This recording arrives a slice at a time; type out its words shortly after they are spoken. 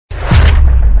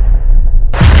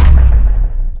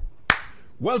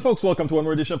Well, folks, welcome to one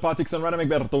more edition of Politics and Random.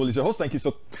 Egberto Willies, your host. Thank you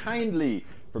so kindly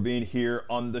for being here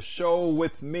on the show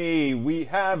with me. We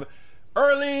have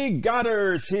Early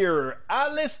Godders here.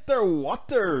 Alistair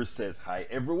Waters says, hi,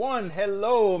 everyone.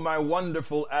 Hello, my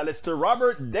wonderful Alistair.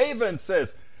 Robert Daven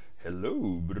says,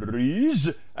 hello,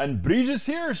 Brige. And Brige is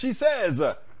here. She says,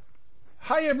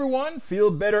 hi, everyone.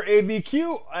 Feel better,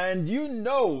 AVQ. And you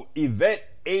know, Yvette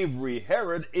Avery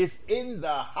Herod is in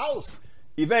the house.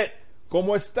 Yvette,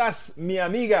 ¿cómo estás, mi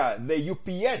amiga de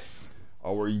UPS?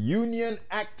 Our union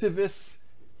activists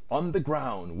on the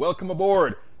ground. Welcome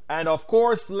aboard. And of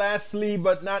course, lastly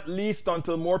but not least,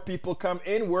 until more people come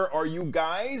in, where are you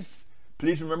guys?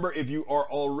 Please remember, if you are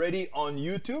already on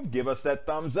YouTube, give us that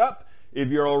thumbs up. If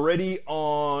you're already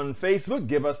on Facebook,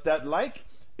 give us that like.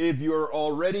 If you're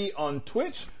already on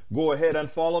Twitch, go ahead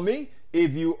and follow me.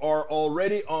 If you are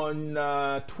already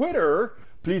on Twitter,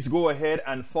 please go ahead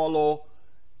and follow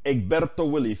Egberto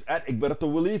Willies, at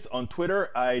Egberto Willies on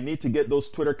Twitter. I need to get those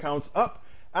Twitter counts up.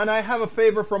 And I have a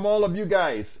favor from all of you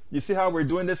guys. You see how we're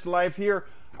doing this live here?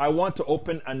 I want to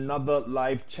open another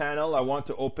live channel. I want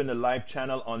to open a live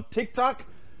channel on TikTok,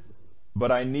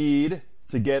 but I need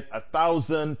to get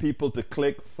 1,000 people to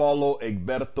click follow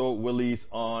Egberto Willies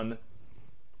on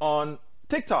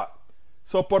TikTok.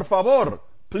 So por favor,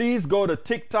 please go to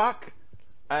TikTok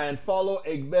and follow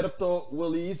Egberto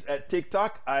Willies at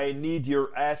TikTok. I need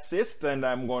your assist, and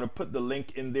I'm going to put the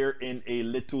link in there in a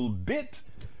little bit.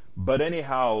 But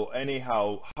anyhow,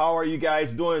 how are you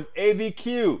guys doing?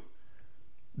 AVQ,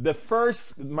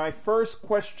 my first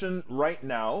question right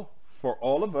now for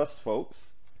all of us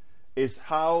folks is,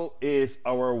 how is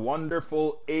our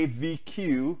wonderful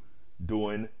AVQ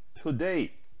doing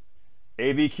today?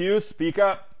 AVQ, speak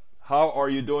up. How are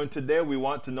you doing today? We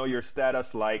want to know your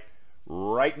status like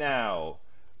right now.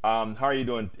 How are you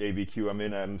doing, AVQ? I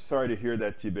mean, I'm sorry to hear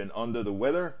that you've been under the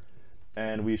weather,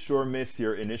 and we sure miss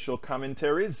your initial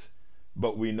commentaries,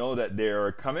 but we know that they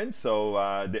are coming. So,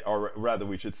 or rather,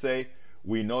 we should say,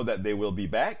 we know that they will be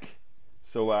back.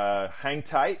 So hang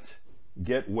tight,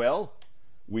 get well.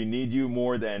 We need you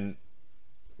more than,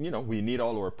 we need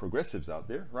all our progressives out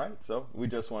there, right? So we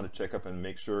just want to check up and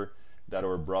make sure that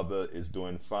our brother is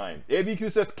doing fine.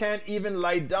 AVQ says, can't even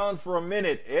lie down for a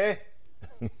minute, eh?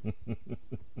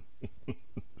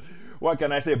 What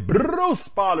can I say? Bruce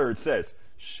Pollard says,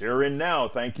 sharing now.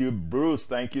 Thank you, Bruce.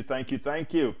 Thank you.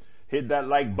 Hit that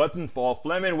like button, Paul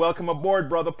Fleming. Welcome aboard,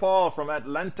 brother Paul from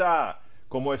Atlanta.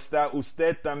 ¿Cómo está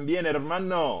usted también,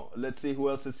 hermano? Let's see who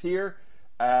else is here.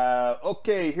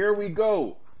 Okay, here we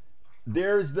go.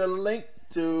 There's the link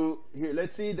to here.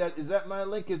 Let's see, is that my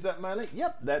link?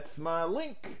 Yep, that's my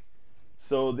link.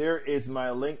 So there is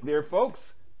my link there,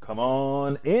 folks. Come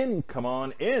on in.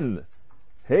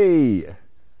 Hey.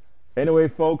 Anyway,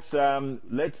 folks,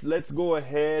 let's go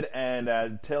ahead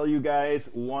and tell you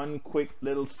guys one quick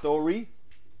little story.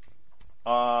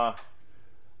 I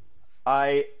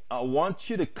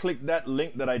want you to click that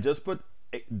link that I just put,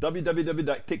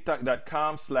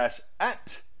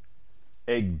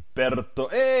 www.tiktok.com/@Egberto.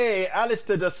 Hey,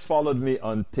 Alistair just followed me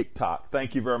on TikTok.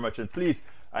 Thank you very much. And please,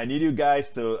 I need you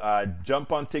guys to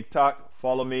jump on TikTok,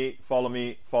 follow me.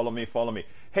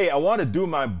 Hey, I want to do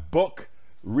my book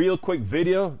real quick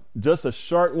video, just a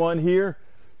short one here,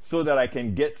 so that I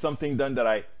can get something done that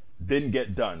I didn't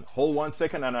get done. Hold 1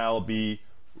 second and I'll be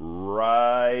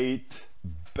right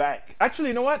back. Actually,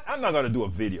 you know what? I'm not going to do a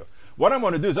video. What I'm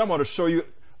going to do is I'm going to show you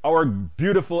our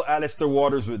beautiful Alistair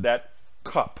Waters with that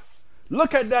cup.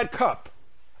 Look at that cup.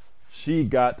 She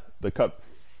got the cup.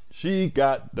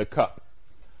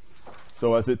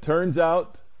 So as it turns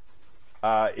out,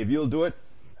 if you'll do it,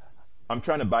 I'm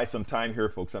trying to buy some time here,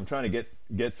 folks. I'm trying to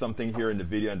get something here in the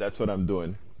video, and that's what I'm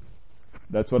doing.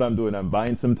 I'm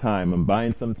buying some time.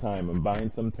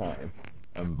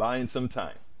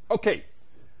 Okay.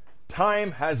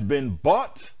 Time has been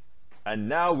bought, and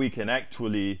now we can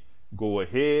actually go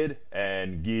ahead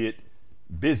and get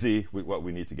busy with what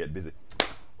we need to get busy.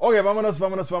 Okay,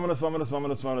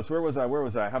 vámonos. Where was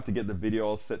I? I have to get the video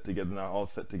all set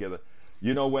together.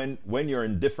 You know, when you're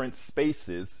in different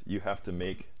spaces, you have to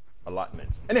make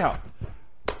allotments. Anyhow,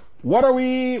 where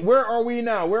are we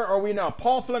now?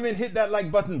 Paul Fleming, hit that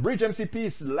like button. Bridge MCP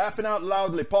is laughing out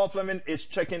loudly. Paul Fleming is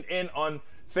checking in on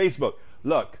Facebook.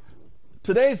 Look,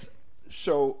 today's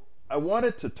show, I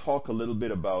wanted to talk a little bit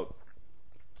about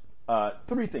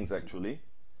three things, actually.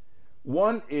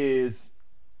 One is,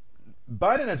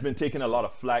 Biden has been taking a lot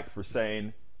of flack for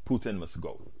saying Putin must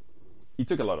go. He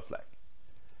took a lot of flack.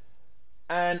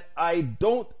 And I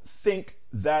don't think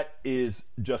that is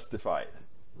justified.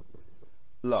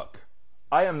 Look,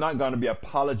 I am not going to be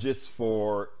apologist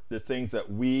for the things that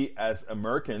we as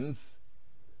Americans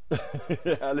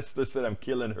Alistair said, I'm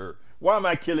killing her. Why am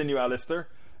I killing you, Alistair?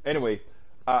 Anyway,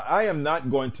 I'm not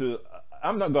going to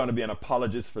be an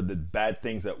apologist for the bad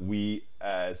things that we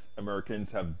as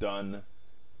Americans have done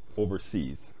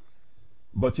overseas.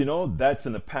 But you know, that's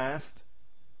in the past,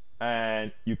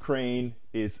 and Ukraine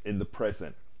is in the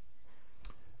present.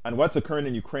 And what's occurring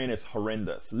in Ukraine is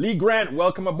horrendous. Lee Grant,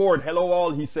 welcome aboard. Hello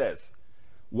all, he says.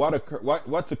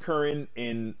 What's occurring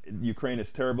in Ukraine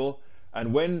is terrible.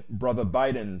 And when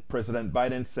President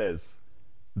Biden says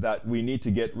that we need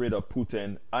to get rid of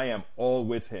Putin, I am all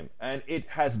with him. And it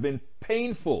has been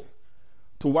painful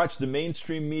to watch the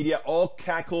mainstream media all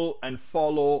cackle and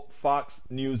follow Fox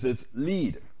News's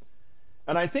lead.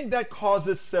 And I think that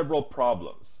causes several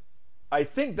problems. I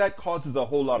think that causes a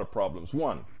whole lot of problems.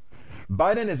 One,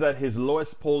 Biden is at his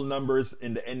lowest poll numbers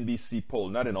in the NBC poll,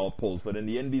 not in all polls, but in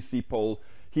the NBC poll,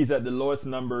 he's at the lowest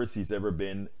numbers he's ever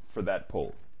been for that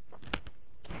poll.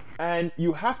 And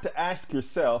you have to ask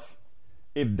yourself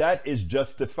if that is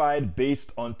justified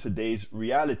based on today's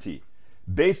reality,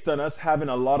 based on us having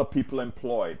a lot of people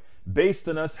employed, based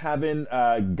on us having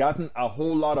gotten a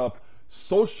whole lot of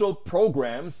social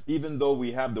programs, even though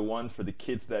we have the ones for the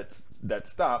kids that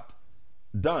stopped,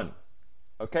 done.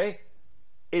 Okay?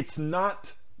 It's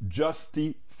not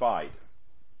justified.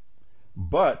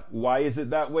 But why is it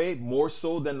that way? More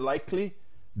so than likely,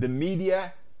 the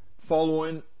media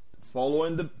following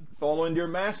their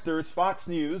masters, Fox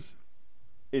News,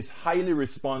 is highly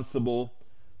responsible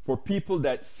for people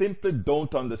that simply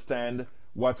don't understand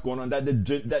what's going on. That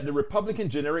the Republican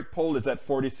generic poll is at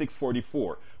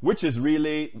 46-44, which is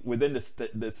really within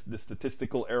the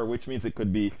statistical error, which means it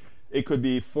could be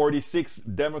 46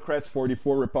 Democrats,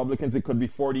 44 Republicans. It could be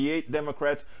 48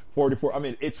 Democrats, 44. I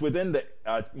mean, it's within the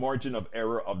margin of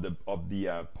error of the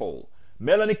poll.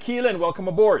 Melanie Keelan, welcome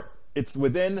aboard. It's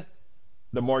within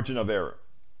the margin of error.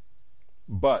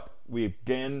 But we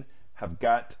again have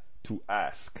got to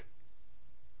ask,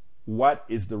 what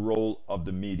is the role of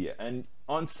the media? And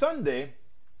on Sunday,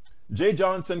 Jay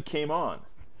Johnson came on.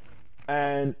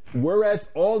 And whereas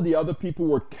all the other people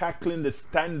were cackling the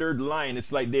standard line,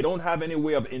 it's like they don't have any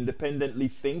way of independently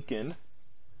thinking.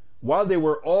 While they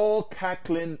were all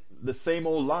cackling the same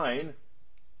old line,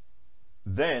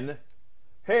 then,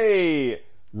 hey,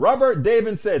 Robert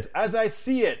David says, as I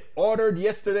see it, ordered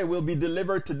yesterday will be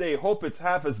delivered today. Hope it's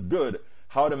half as good.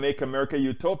 How to Make America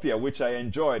Utopia, which I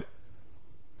enjoyed.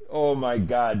 Oh my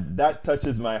God, that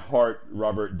touches my heart,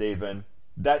 Robert David.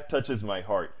 That touches my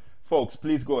heart. Folks,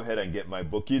 please go ahead and get my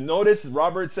book. You notice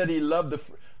Robert said he loved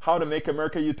How to Make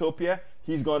America Utopia.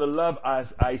 He's going to love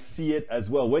As I See It as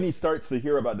well. When he starts to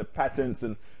hear about the patents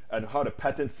and how the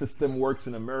patent system works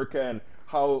in America and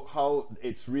how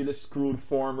it's really screwed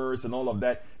farmers and all of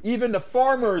that, even the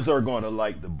farmers are going to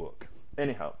like the book.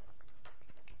 Anyhow,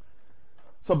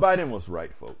 so Biden was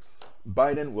right, folks.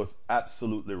 Biden was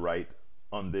absolutely right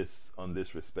on this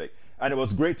respect. And it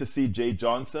was great to see Jay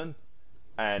Johnson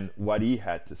and what he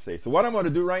had to say. So what I'm going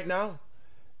to do right now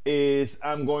is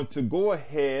I'm going to go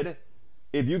ahead.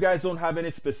 If you guys don't have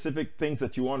any specific things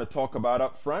that you want to talk about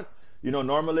up front, you know,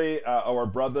 normally our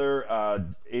brother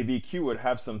AVQ would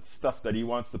have some stuff that he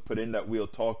wants to put in that we'll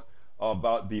talk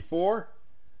about before.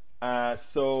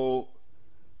 So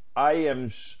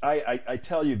I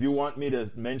tell you, if you want me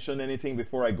to mention anything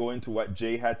before I go into what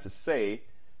Jay had to say,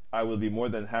 I will be more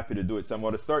than happy to do it. So I'm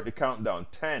going to start the countdown.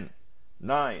 10,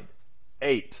 9,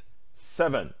 8,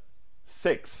 7,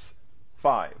 6,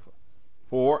 5,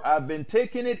 4. I've been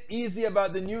taking it easy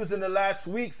about the news in the last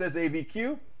week, says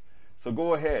AVQ. So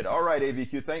go ahead. All right,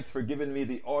 AVQ, thanks for giving me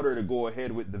the order to go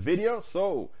ahead with the video.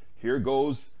 So here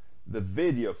goes the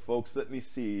video, folks. Let me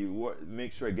see.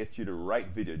 Make sure I get you the right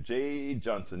video. Jay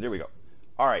Johnson. There we go.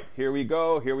 All right, here we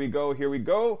go. Here we go. Here we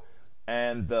go.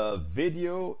 And the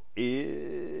video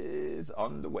is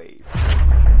on the way.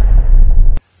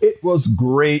 It was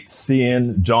great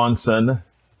seeing Johnson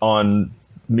on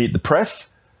Meet the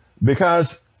Press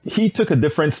because he took a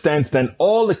different stance than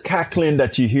all the cackling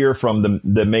that you hear from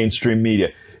the mainstream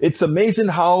media. It's amazing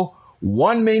how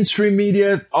one mainstream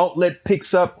media outlet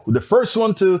picks up the first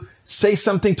one to say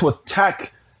something to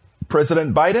attack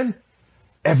President Biden.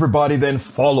 Everybody then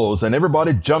follows and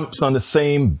everybody jumps on the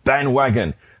same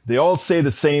bandwagon. They all say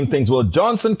the same things. Well,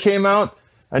 Johnson came out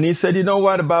and he said, you know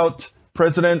what about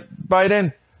President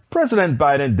Biden? President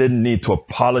Biden didn't need to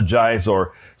apologize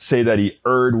or say that he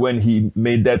erred when he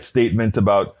made that statement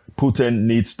about Putin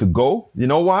needs to go. You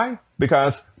know why?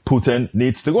 Because Putin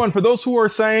needs to go. And for those who are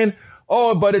saying,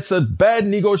 oh, but it's a bad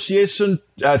negotiation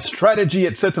strategy,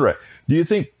 etc. Do you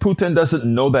think Putin doesn't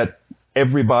know that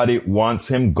everybody wants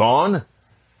him gone?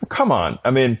 Come on.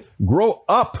 I mean, grow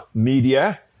up,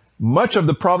 media. much of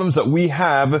the problems that we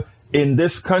have in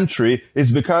this country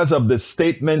is because of the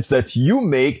statements that you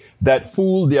make that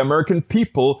fool the American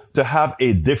people to have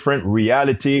a different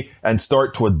reality and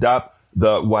start to adopt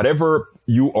the whatever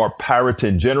you are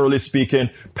parroting, generally speaking,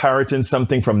 parroting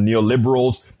something from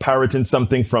neoliberals, parroting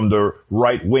something from the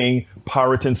right wing,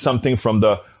 parroting something from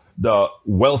the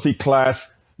wealthy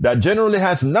class that generally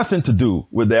has nothing to do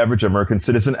with the average American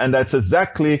citizen. And that's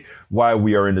exactly why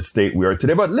we are in the state we are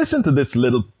today. But listen to this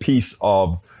little piece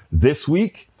of This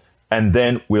Week, and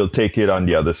then we'll take it on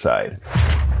the other side.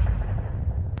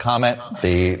 Comment,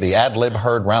 the ad lib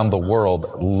heard round the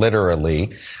world,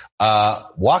 literally,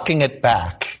 walking it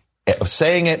back.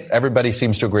 Saying it, everybody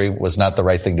seems to agree, was not the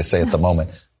right thing to say at the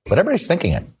moment. But everybody's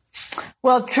thinking it.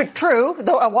 Well, true.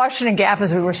 Though a Washington gaffe,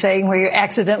 as we were saying, where you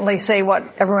accidentally say what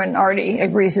everyone already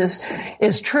agrees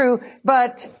is true,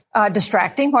 but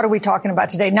distracting. What are we talking about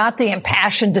today? Not the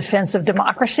impassioned defense of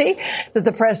democracy that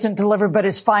the president delivered, but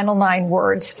his final 9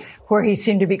 words, where he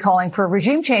seemed to be calling for a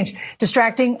regime change.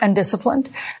 Distracting, undisciplined.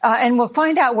 And we'll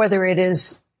find out whether it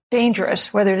is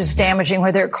dangerous, whether it is damaging,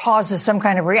 whether it causes some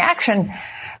kind of reaction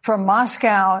from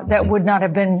Moscow that would not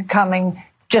have been coming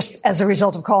just as a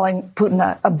result of calling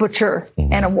Putin a butcher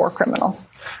and a war criminal.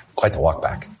 Quite the walk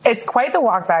back. It's quite the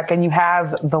walk back, and you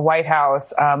have the White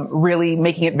House really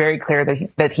making it very clear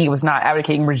that he was not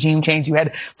advocating regime change. You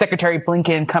had Secretary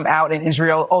Blinken come out in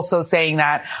Israel also saying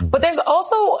that. But there's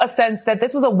also a sense that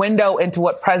this was a window into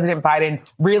what President Biden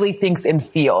really thinks and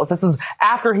feels. This is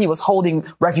after he was holding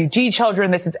refugee children.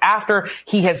 This is after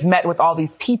he has met with all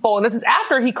these people. And this is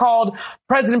after he called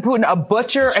President Putin a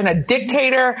butcher and a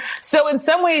dictator. So in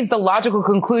some ways, the logical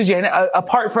conclusion,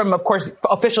 apart from, of course,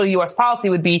 official U.S. policy,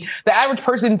 would be the average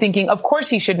person thinking, of course,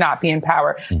 he should not be in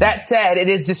power. That said, it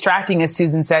is distracting, as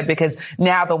Susan said, because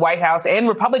now the White House and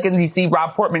Republicans, you see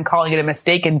Rob Portman calling it a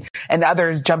mistake and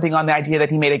others jumping on the idea that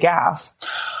he made a gaffe.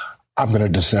 I'm going to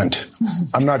dissent.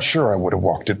 I'm not sure I would have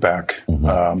walked it back.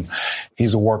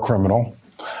 He's a war criminal.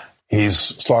 He's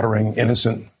slaughtering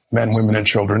innocent men, women, and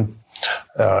children.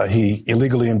 He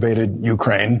illegally invaded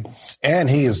Ukraine, and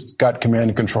he has got command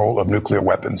and control of nuclear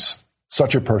weapons.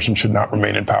 Such a person should not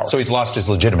remain in power. So he's lost his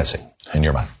legitimacy, in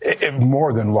your mind?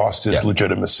 More than lost his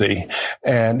legitimacy.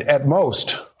 And at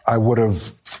most, I would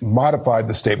have modified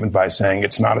the statement by saying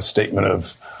it's not a statement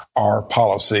of our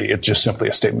policy. It's just simply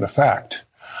a statement of fact.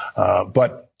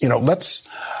 But, you know,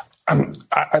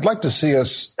 I'd like to see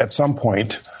us at some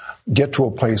point get to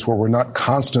a place where we're not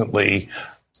constantly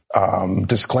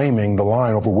disclaiming the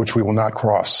line over which we will not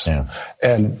cross.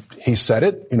 And he said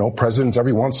it, you know, presidents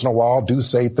every once in a while do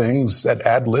say things that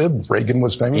ad lib. Reagan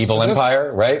was famous Evil for this.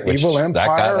 Empire, right? Evil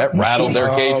Empire. That rattled their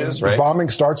cages, right? The bombing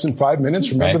starts in 5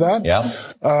 minutes. Remember that? Yeah.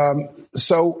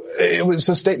 So it was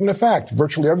a statement of fact.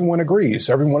 Virtually everyone agrees.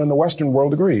 Everyone in the Western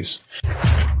world agrees.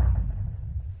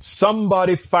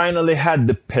 Somebody finally had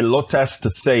the pelotas to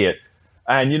say it.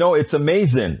 And, you know, it's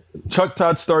amazing. Chuck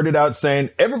Todd started out saying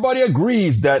everybody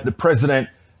agrees that the president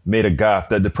made a gaffe,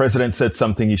 that the president said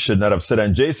something he should not have said.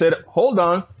 And Jay said, hold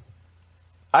on.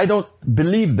 I don't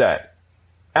believe that.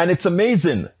 And it's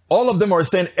amazing. All of them are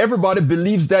saying everybody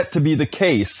believes that to be the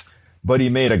case, but he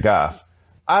made a gaffe.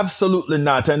 Absolutely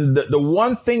not. And the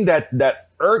one thing that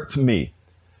irked me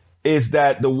is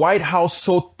that the White House,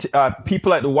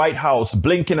 people at the White House,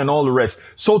 Blinken and all the rest,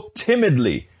 so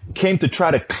timidly came to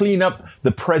try to clean up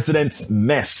the president's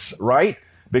mess, right?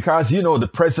 Because, you know, the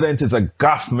president is a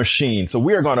gaffe machine. So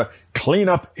we are going to clean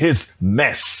up his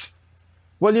mess.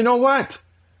 Well, you know what?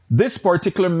 This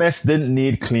particular mess didn't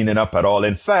need cleaning up at all.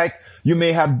 In fact, you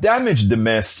may have damaged the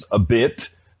mess a bit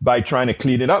by trying to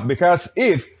clean it up, because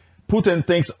if Putin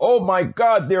thinks, oh my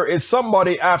God, there is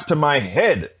somebody after my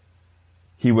head,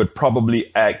 he would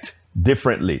probably act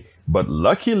differently. But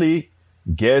luckily,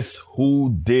 guess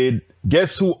who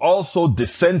also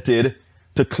dissented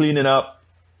to cleaning up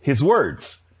his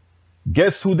words?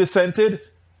 Guess who dissented?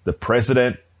 The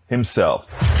president himself.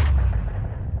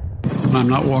 I'm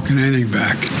not walking anything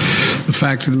back. The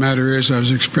fact of the matter is I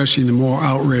was expressing the more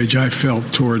outrage I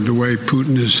felt toward the way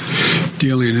Putin is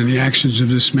dealing and the actions of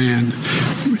this man.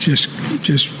 Just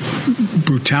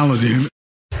brutality.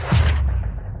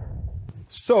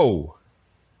 So,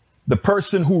 the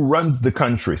person who runs the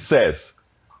country says,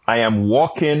 I am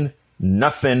walking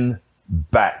nothing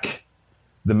back.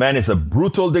 The man is a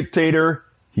brutal dictator.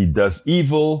 He does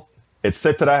evil,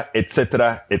 etc.,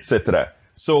 etc., etc.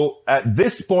 So at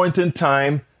this point in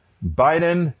time,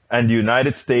 Biden and the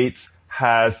United States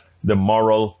has the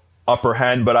moral upper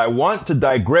hand. But I want to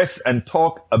digress and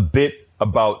talk a bit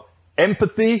about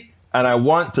empathy, and I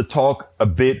want to talk a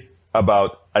bit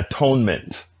about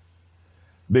atonement.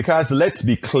 Because let's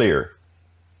be clear,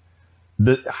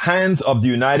 the hands of the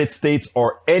United States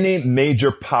or any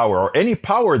major power or any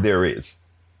power there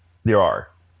are.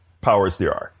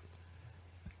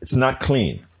 It's not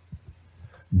clean.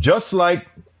 Just like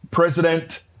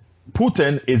President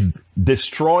Putin is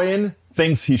destroying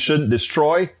things he shouldn't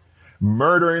destroy,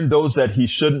 murdering those that he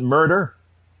shouldn't murder,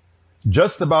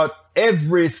 just about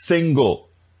every single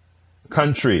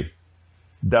country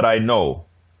that I know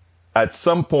at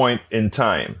some point in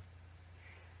time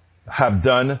have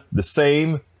done the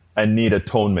same and need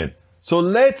atonement. So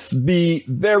let's be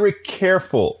very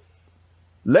careful.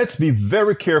 Let's be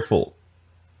very careful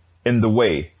in the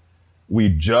way we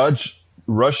judge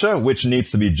Russia, which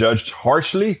needs to be judged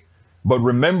harshly. But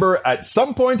remember, at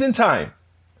some point in time,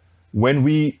 when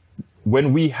we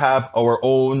have our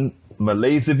own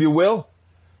malaise, if you will,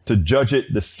 to judge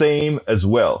it the same as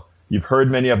well. You've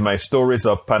heard many of my stories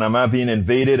of Panama being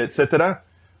invaded, etc.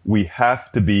 We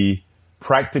have to be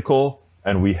practical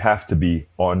and we have to be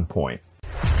on point.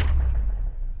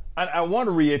 And I want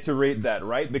to reiterate that,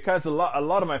 right? Because a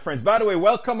lot of my friends, by the way,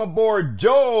 welcome aboard,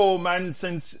 Joe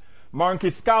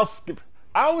Marcinkowski.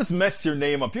 I always mess your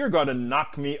name up. You're going to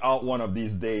knock me out one of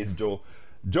these days, Joe.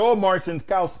 Joe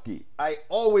Marcinkowski. I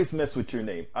always mess with your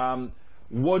name.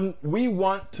 When we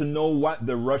want to know what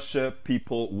the Russia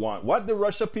people want. What the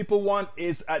Russia people want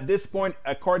is, at this point,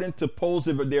 according to polls,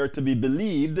 if they are to be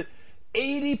believed,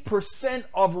 80%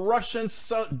 of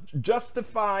Russians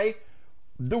justify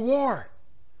the war.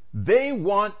 They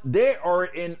don't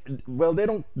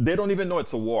even know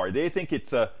it's a war. They think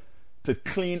it's to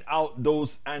clean out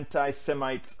those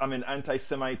anti-Semites,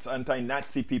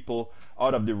 anti-Nazi people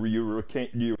out of the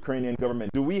Ukrainian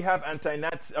government. Do we have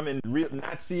real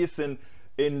Nazis in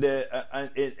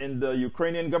the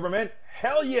Ukrainian government?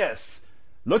 Hell yes.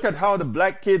 Look at how the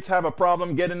black kids have a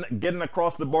problem getting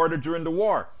across the border during the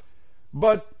war.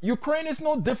 But Ukraine is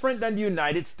no different than the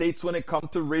United States when it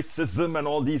comes to racism and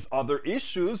all these other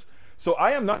issues. So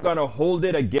I am not going to hold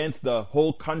it against the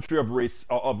whole country of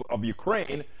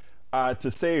Ukraine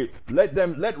to say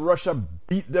let Russia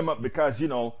beat them up because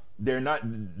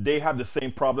they have the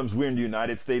same problems we in the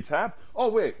United States have. Oh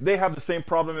wait, they have the same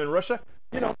problem in Russia.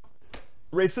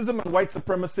 Racism and white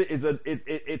supremacy is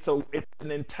it's an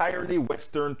entirely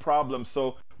Western problem.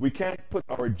 So we can't put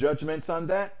our judgments on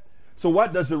that. So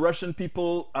what does the Russian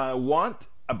people want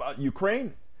about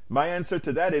Ukraine? My answer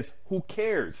to that is, who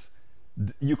cares?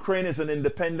 Ukraine is an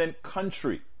independent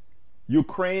country.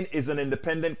 Ukraine is an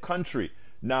independent country.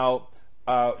 Now,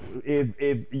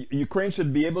 if Ukraine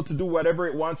should be able to do whatever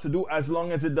it wants to do as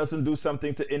long as it doesn't do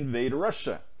something to invade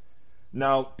Russia.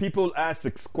 Now, people ask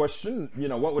this question,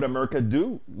 what would America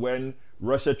do when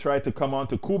Russia tried to come on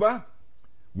to Cuba?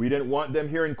 We didn't want them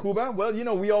here in Cuba. Well,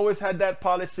 we always had that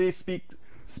policy, speak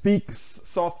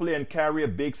softly and carry a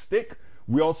big stick.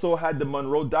 We also had the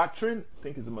Monroe Doctrine. I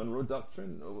think it's the Monroe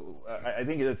Doctrine. I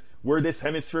think it's where this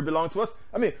hemisphere belongs to us.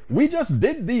 We just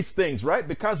did these things, right?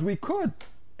 Because we could.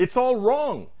 It's all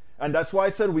wrong. And that's why I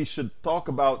said we should talk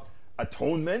about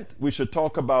atonement. We should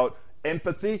talk about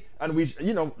empathy. And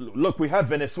look, we have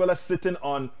Venezuela sitting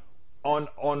on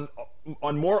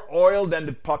more oil than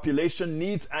the population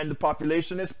needs, and the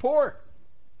population is poor.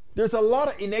 There's a lot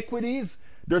of inequities.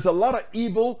 There's a lot of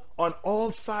evil on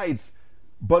all sides,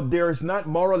 but there is not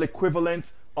moral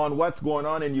equivalence on what's going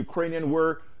on in Ukraine,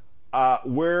 where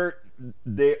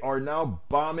they are now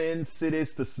bombing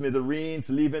cities to smithereens,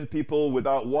 leaving people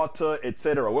without water,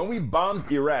 etc. When we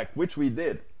bombed Iraq, which we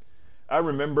did, I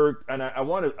remember, and I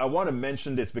want to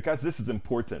mention this because this is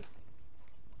important.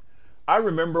 I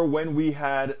remember when we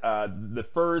had the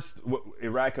first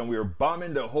Iraq, and we were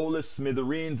bombing the whole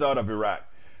smithereens out of Iraq.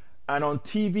 And on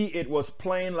TV, it was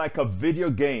playing like a video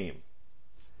game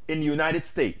in the United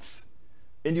States.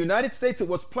 In the United States, it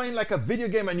was playing like a video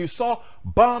game, and you saw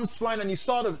bombs flying, and you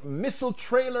saw the missile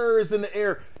trailers in the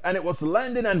air, and it was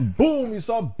landing, and boom, you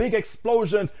saw big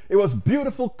explosions. It was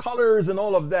beautiful colors and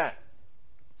all of that.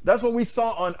 That's what we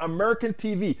saw on American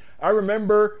TV. I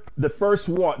remember the first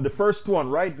one,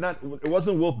 right? It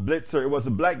wasn't Wolf Blitzer. It was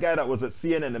a black guy that was at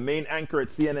CNN, the main anchor at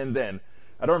CNN then.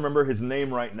 I don't remember his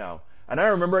name right now. And I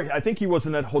remember, I think he was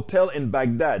in a hotel in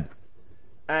Baghdad.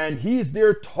 And he's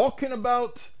there talking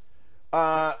about,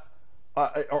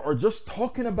 or just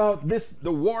talking about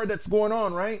the war that's going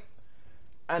on, right?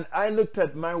 And I looked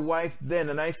at my wife then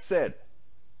and I said,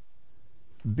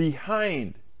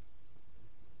 behind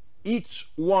each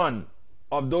one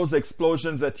of those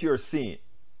explosions that you're seeing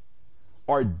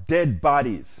are dead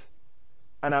bodies.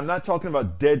 And I'm not talking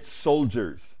about dead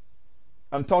soldiers.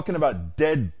 I'm talking about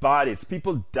dead bodies,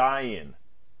 people dying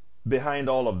behind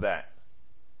all of that.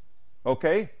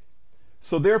 Okay?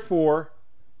 So therefore,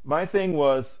 my thing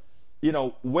was,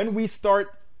 when we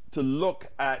start to look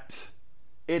at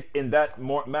it in that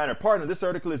manner, pardon, this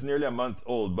article is nearly a month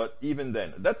old, but even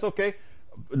then, that's okay.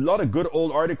 A lot of good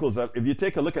old articles. If you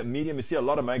take a look at Medium, you see a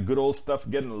lot of my good old stuff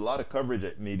getting a lot of coverage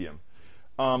at Medium.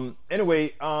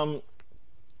 Anyway,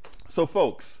 so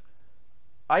folks,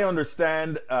 I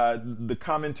understand the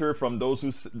commenter from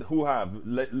those who have.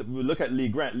 Look at Lee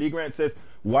Grant. Lee Grant says,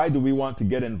 why do we want to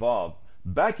get involved?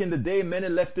 Back in the day, many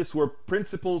leftists were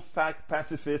principled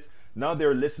pacifists. Now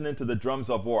they're listening to the drums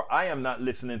of war. I am not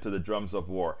listening to the drums of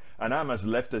war. And I'm as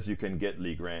left as you can get,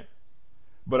 Lee Grant.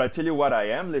 But I tell you what I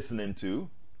am listening to.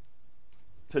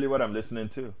 Tell you what I'm listening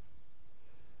to.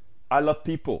 I love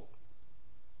people.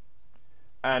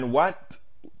 And what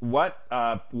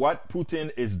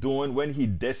Putin is doing when he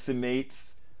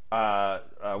decimates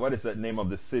what is that name of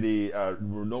the city,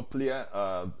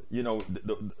 Ronoplia?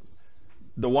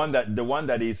 The one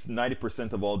that is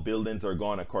 90% of all buildings are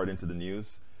gone, according to the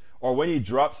news. Or when he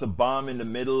drops a bomb in the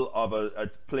middle of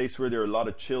a place where there are a lot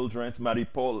of children.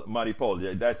 Mariupol,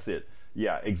 yeah, that's it.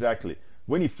 Yeah, exactly.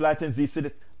 When he flattens these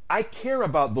cities, I care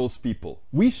about those people.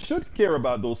 We should care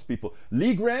about those people.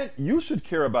 Lee Grant, you should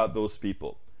care about those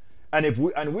people. And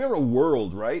we're a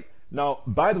world, right? Now,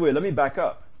 by the way, let me back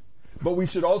up. But we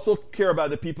should also care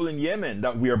about the people in Yemen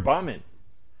that we are bombing.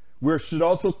 We should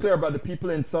also care about the people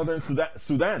in southern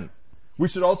Sudan. We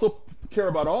should also care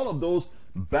about all of those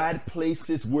bad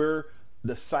places where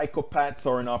the psychopaths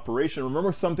are in operation.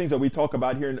 Remember some things that we talk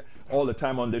about here all the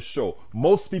time on this show.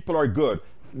 Most people are good.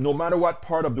 No matter what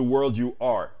part of the world you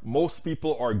are, most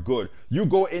people are good. You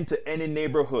go into any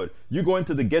neighborhood. You go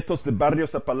into the ghettos, the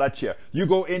barrios Appalachia. You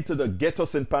go into the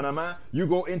ghettos in Panama. You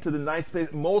go into the nice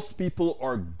place. Most people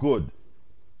are good.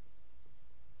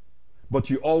 But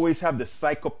you always have the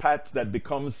psychopaths that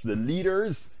becomes the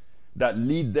leaders that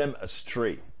lead them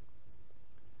astray.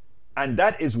 And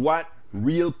that is what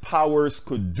real powers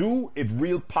could do if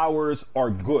real powers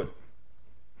are good.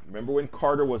 Remember when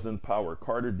Carter was in power?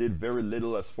 Carter did very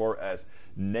little as far as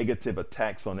negative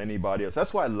attacks on anybody else.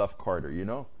 That's why I love Carter,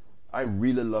 I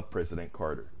really love President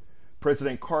Carter.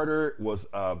 President Carter was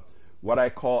what I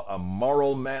call a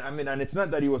moral man. I mean, and it's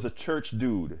not that he was a church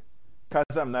dude,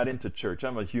 because I'm not into church.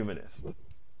 I'm a humanist.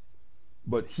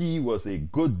 But he was a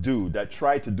good dude that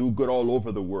tried to do good all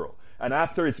over the world. And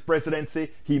after his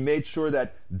presidency, he made sure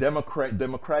that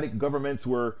democratic governments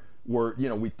were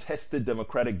we tested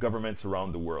democratic governments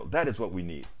around the world. That is what we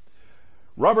need.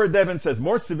 Robert Devon says,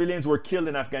 more civilians were killed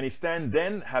in Afghanistan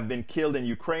than have been killed in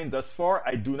Ukraine thus far.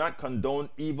 I do not condone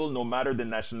evil, no matter the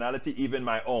nationality, even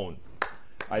my own.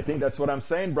 I think that's what I'm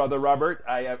saying, Brother Robert.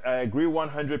 I agree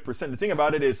 100%. The thing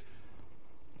about it is,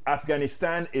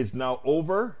 Afghanistan is now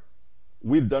over.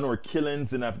 We've done our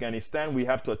killings in Afghanistan. We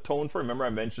have to atone for. Remember, I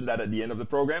mentioned that at the end of the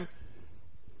program.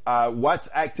 What's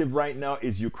active right now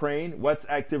is Ukraine. What's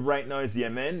active right now is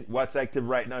Yemen. What's active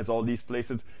right now is all these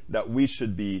places that we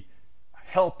should be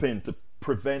helping to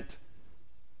prevent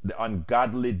the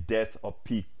ungodly death of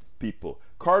people.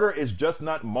 Carter is just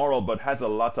not moral, but has a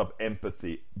lot of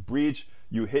empathy. Breach,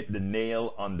 you hit the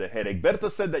nail on the head. Egberto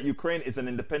said that Ukraine is an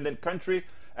independent country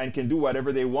and can do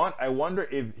whatever they want. I wonder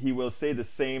if he will say the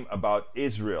same about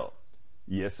Israel.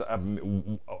 Yes,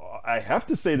 I have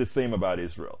to say the same about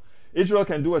Israel. Israel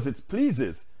can do as it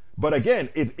pleases. But again,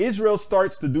 if Israel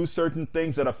starts to do certain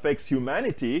things that affects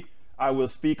humanity, I will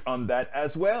speak on that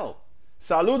as well.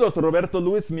 Saludos, Roberto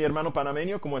Luis, mi hermano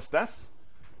panameño, ¿cómo estás?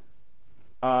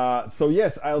 So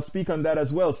yes, I'll speak on that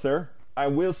as well, sir. I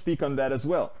will speak on that as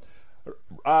well.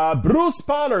 Bruce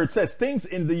Pollard says, things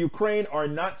in the Ukraine are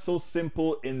not so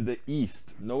simple in the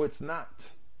East. No, it's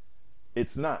not.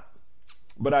 It's not.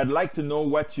 But I'd like to know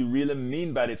what you really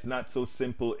mean by it's not so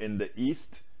simple in the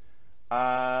East.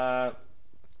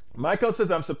 Michael says,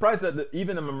 I'm surprised that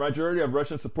even a majority of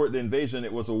Russians support the invasion.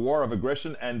 It was a war of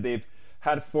aggression, and they've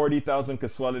had 40,000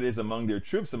 casualties among their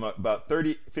troops. About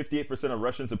 58% of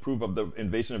Russians approve of the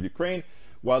invasion of Ukraine,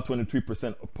 while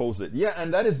 23% oppose it. Yeah,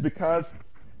 and that is because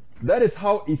that is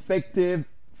how effective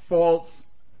false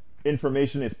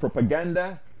information is.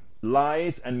 Propaganda,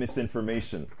 lies, and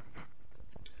misinformation.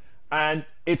 And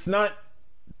it's not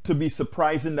to be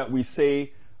surprising that we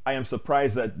say, I am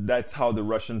surprised that that's how the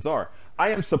Russians are. I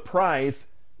am surprised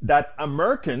that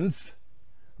Americans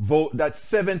vote, that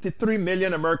 73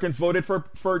 million Americans voted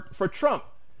for Trump.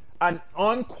 An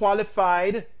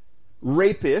unqualified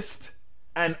rapist,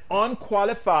 an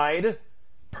unqualified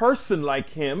person like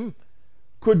him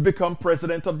could become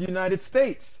president of the United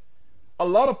States. A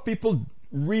lot of people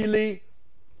really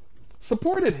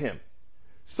supported him.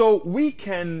 So we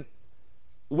can,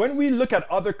 when we look at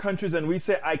other countries and we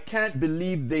say, I can't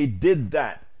believe they did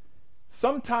that,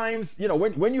 sometimes,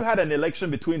 when you had an election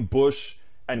between Bush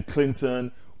and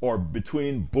Clinton, or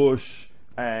between Bush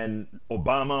and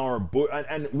Obama, or Bush,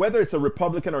 and whether it's a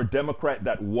Republican or Democrat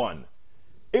that won,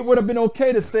 it would have been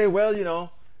okay to say, well,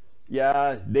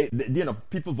 yeah, they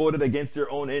people voted against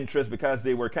their own interests because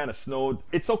they were kind of snowed.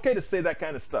 It's okay to say that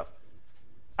kind of stuff,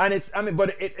 and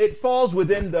but it falls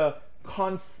within the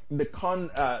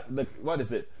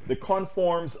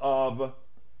conforms of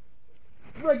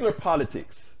regular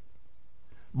politics.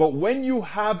 But when you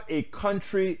have a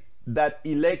country that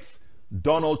elects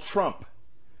Donald Trump,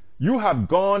 you have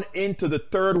gone into the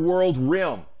third world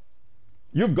realm.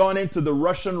 You've gone into the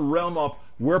Russian realm of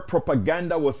where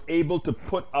propaganda was able to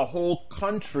put a whole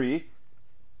country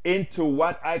into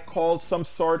what I call some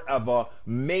sort of a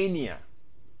mania.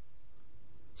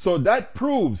 So that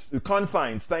proves the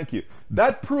confines, thank you.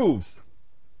 That proves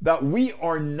that we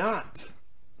are not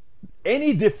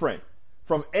any different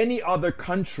from any other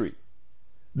country.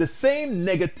 The same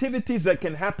negativities that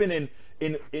can happen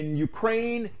in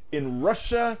Ukraine, in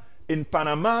Russia, in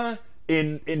Panama,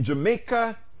 in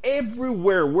Jamaica,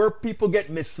 everywhere where people get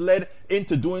misled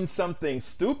into doing something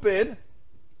stupid,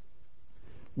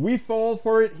 we fall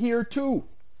for it here too.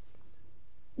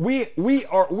 We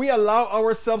allow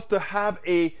ourselves to have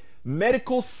a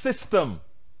medical system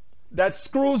that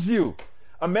screws you.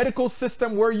 A medical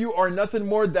system where you are nothing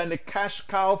more than the cash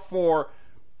cow for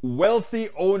wealthy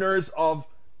owners of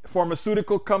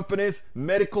pharmaceutical companies,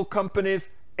 medical companies,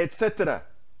 etc.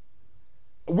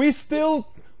 We still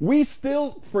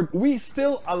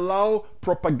allow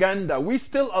propaganda. We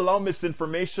still allow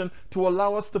misinformation to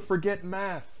allow us to forget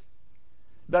math.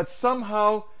 That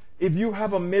somehow, if you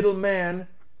have a middleman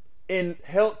in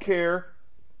healthcare,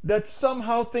 that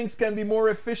somehow things can be more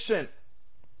efficient,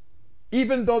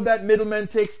 even though that middleman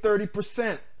takes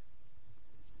 30%.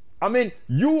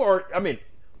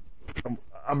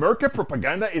 American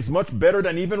propaganda is much better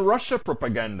than even Russia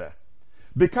propaganda.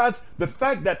 Because the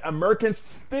fact that Americans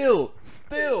still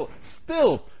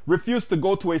refuse to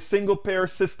go to a single payer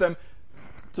system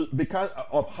because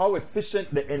of how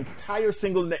efficient the entire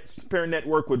single payer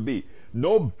network would be.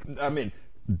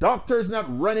 Doctors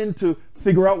not running to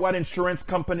figure out what insurance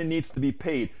company needs to be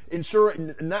paid. An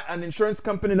insurance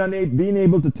company not being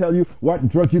able to tell you what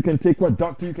drug you can take, what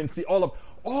doctor you can see, all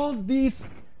these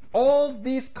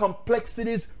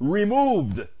complexities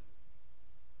removed.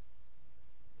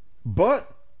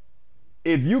 But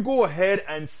if you go ahead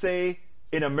and say,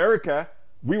 in America,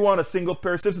 we want a single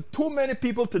payer system, too many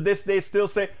people to this day still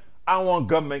say, I want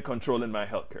government control in my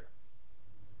healthcare.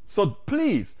 So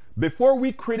please, before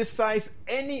we criticize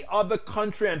any other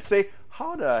country and say,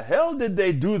 how the hell did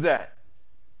they do that?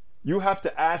 You have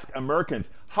to ask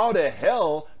Americans, how the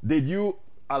hell did you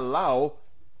allow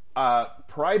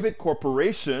private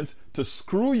corporations to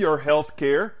screw your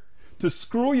healthcare, to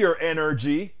screw your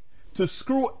energy, to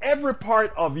screw every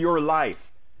part of your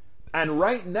life? And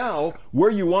right now,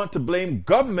 where you want to blame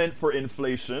government for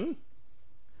inflation,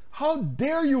 how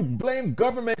dare you blame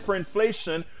government for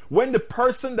inflation when the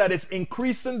person that is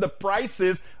increasing the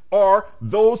prices are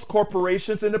those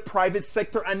corporations in the private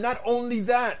sector? And not only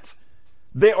that,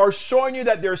 they are showing you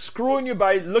that they're screwing you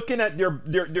by looking at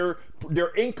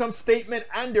their income statement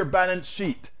and their balance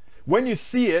sheet. When you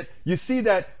see it, you see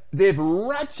that they've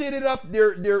ratcheted up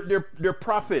their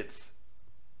profits.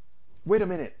 Wait a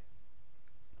minute.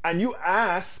 And you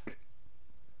ask,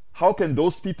 how can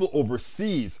those people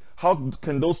overseas, how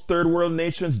can those third world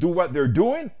nations do what they're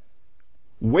doing?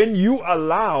 When you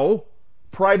allow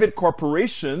private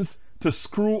corporations to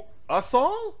screw us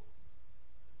all?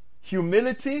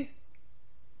 Humility,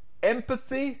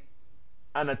 empathy,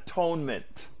 and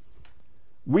atonement.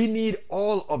 We need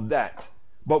all of that.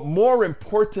 But more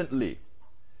importantly,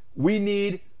 we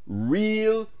need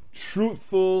real,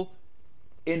 truthful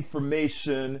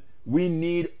information. We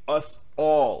need us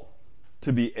all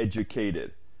to be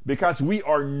educated, because we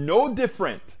are no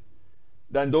different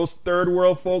than those third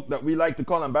world folk that we like to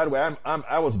call them. By the way,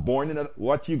 I was born in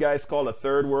what you guys call a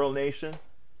third world nation,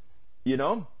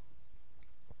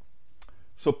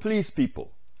 So please,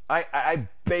 people, I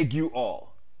beg you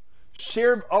all,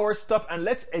 share our stuff and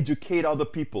let's educate other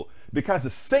people, because the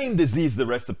same disease the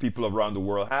rest of people around the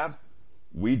world have,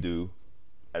 we do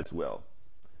as well.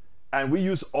 And we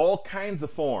use all kinds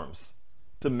of forms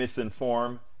to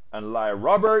misinform and lie.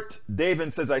 Robert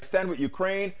David says, I stand with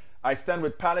Ukraine. I stand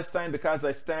with Palestine because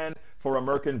I stand for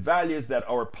American values that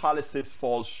our policies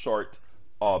fall short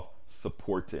of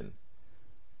supporting.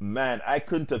 Man, I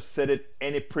couldn't have said it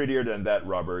any prettier than that,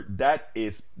 Robert. That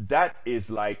is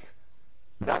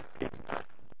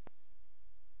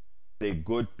a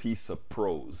good piece of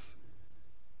prose.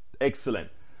 Excellent.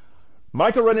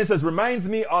 Michael Running says, reminds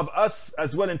me of us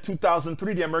as well in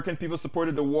 2003. The American people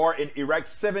supported the war in Iraq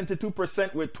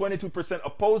 72% with 22%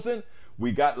 opposing.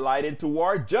 We got lied into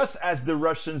war just as the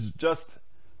Russians just,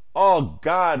 oh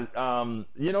God,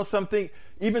 you know something?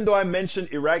 Even though I mentioned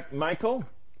Iraq, Michael,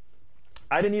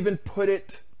 I didn't even put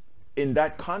it in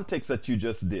that context that you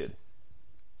just did.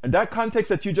 And that context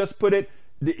that you just put it,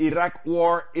 the Iraq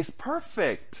war is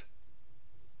perfect.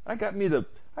 I got me the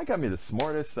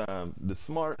smartest,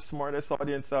 smartest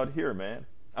audience out here, man.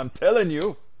 I'm telling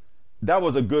you, that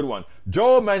was a good one.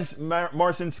 Joe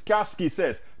Marcinskowski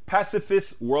says,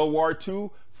 pacifist, World War II,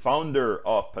 founder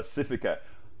of Pacifica.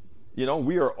 You know,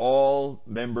 we are all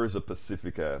members of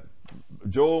Pacifica.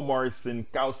 Joe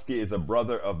Marcinkowski is a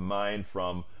brother of mine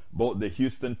from both the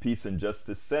Houston Peace and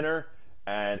Justice Center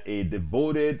and a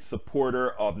devoted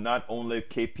supporter of not only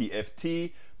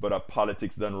KPFT, but of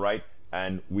Politics Done Right.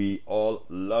 And we all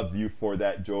love you for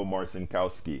that, Joe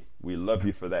Marcinkowski. We love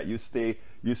you for that. You stay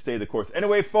the course.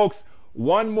 Anyway, folks,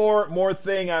 one more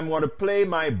thing. I'm going to play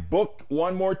my book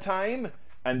one more time.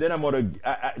 And then I'm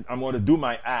going to do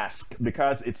my ask,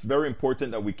 because it's very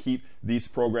important that we keep these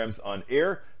programs on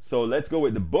air. So let's go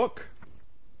with the book.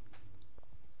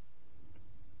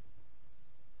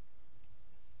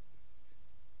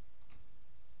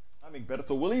 I'm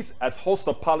Egberto Willies, as host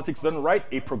of Politics Done Right,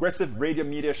 a progressive radio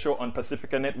media show on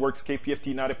Pacifica Network's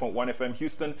KPFT 90.1 FM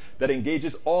Houston that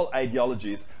engages all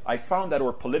ideologies. I found that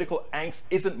our political angst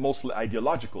isn't mostly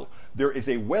ideological. There is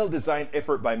a well-designed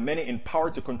effort by many in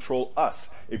power to control us.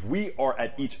 If we are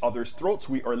at each other's throats,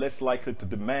 we are less likely to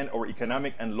demand our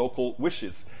economic and local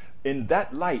wishes. In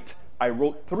that light, I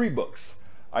wrote 3 books.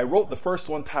 I wrote the first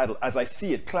one titled, As I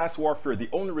See It, Class Warfare, the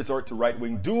Only Resort to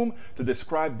Right-Wing Doom, to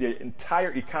describe the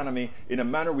entire economy in a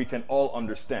manner we can all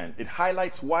understand. It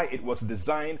highlights why it was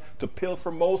designed to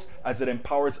pilfer most as it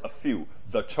empowers a few,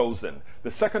 the chosen.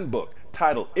 The second book,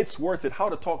 titled, It's Worth It, How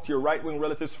to Talk to Your Right-Wing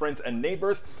Relatives, Friends, and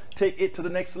Neighbors, take it to the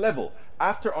next level.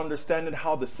 After understanding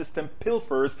how the system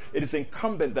pilfers, it is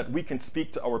incumbent that we can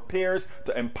speak to our peers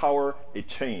to empower a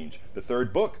change. The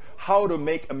third book, How to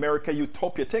Make America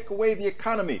Utopia, Take Away the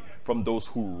Economy from Those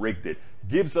Who Rigged It,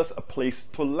 gives us a place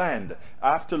to land.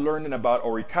 After learning about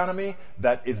our economy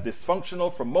that is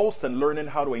dysfunctional for most and learning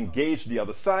how to engage the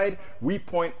other side, we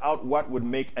point out what would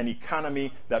make an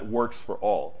economy that works for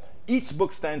all. Each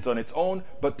book stands on its own,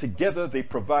 but together they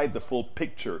provide the full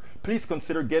picture. Please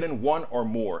consider getting one or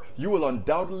more. You will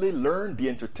undoubtedly learn, be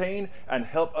entertained, and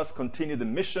help us continue the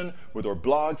mission with our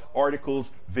blogs,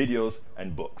 articles, videos,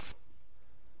 and books.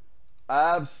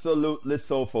 Absolutely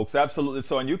so, folks. Absolutely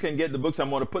so. And you can get the books.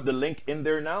 I'm going to put the link in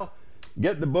there now.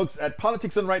 Get the books at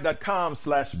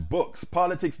politicsdoneright.com/books.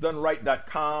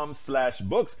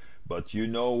 politicsdoneright.com/books. But you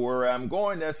know where I'm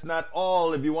going. That's not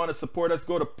all. If you want to support us,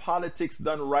 go to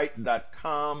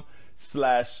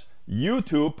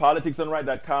politicsdoneright.com/YouTube.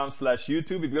 politicsdoneright.com/YouTube.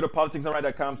 If you go to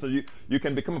politicsdoneright.com, so you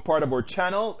can become a part of our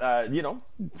channel,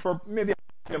 for maybe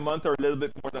a month or a little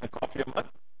bit more than a coffee a month.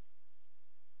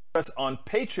 On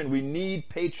Patreon, we need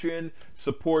Patreon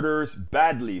supporters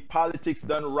badly.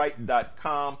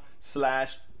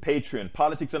 politicsdoneright.com/Patreon.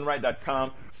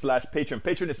 politicsdoneright.com/Patreon.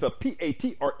 Patreon is spelled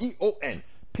Patreon.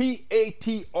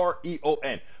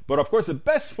 Patreon. But of course, the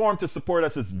best form to support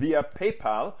us is via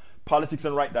PayPal.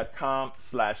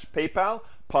 politicsdoneright.com/PayPal.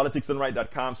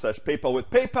 politicsdoneright.com/PayPal. With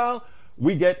PayPal,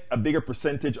 we get a bigger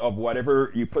percentage of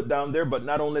whatever you put down there. But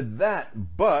not only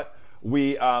that, but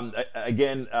we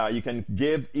you can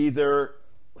give either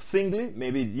singly,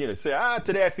 maybe say,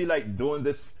 today I feel like doing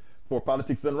this for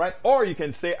Politics Done Right, or you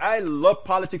can say, I love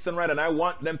Politics Done Right and I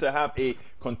want them to have a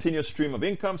continuous stream of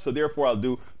income, so therefore I'll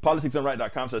do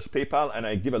politicsdoneright.com/PayPal, and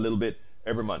I give a little bit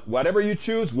every month. Whatever you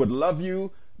choose, would love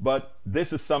you, but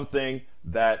this is something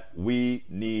that we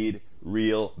need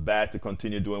real bad to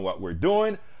continue doing what we're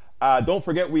doing. Don't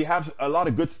forget, we have a lot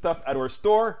of good stuff at our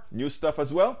store, new stuff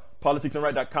as well.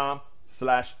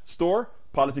 politicsdoneright.com/store.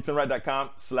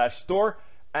 politicsdoneright.com/store.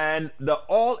 And the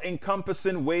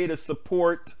all-encompassing way to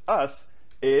support us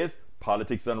is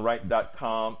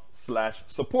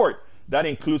politicsdoneright.com/support. That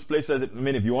includes places,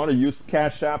 if you want to use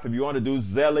Cash App, if you want to do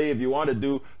Zelle, if you want to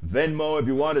do Venmo, if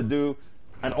you want to do,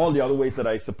 and all the other ways that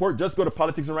I support, just go to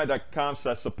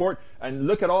politicsdoneright.com/support and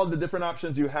look at all the different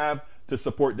options you have to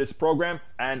support this program.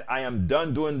 And I am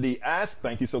done doing the ask.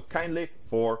 Thank you so kindly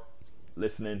for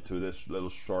listening to this little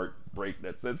short break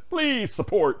that says, please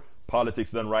support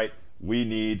Politics Done Right. We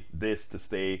need this to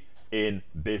stay in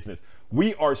business.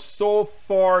 We are so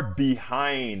far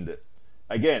behind.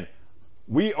 Again,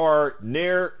 we are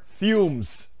near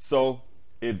fumes. So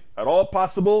if at all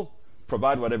possible,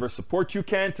 provide whatever support you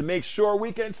can to make sure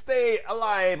we can stay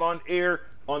alive on air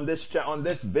on this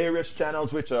various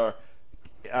channels, which are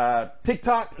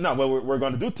TikTok. No, well, we're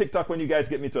going to do TikTok when you guys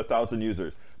get me to 1,000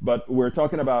 users. But we're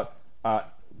talking about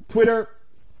Twitter,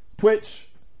 Twitch,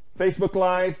 Facebook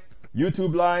Live,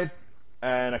 YouTube Live,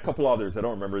 and a couple others. I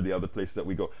don't remember the other places that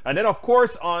we go. And then, of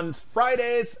course, on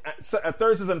Fridays,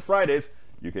 Thursdays and Fridays,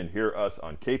 you can hear us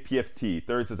on KPFT.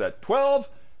 Thursdays at 12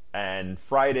 and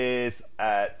Fridays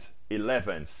at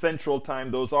 11 Central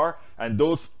Time, those are. And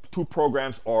those two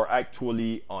programs are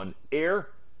actually on air.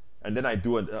 And then I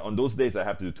do it on those days. I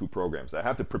have to do two programs. I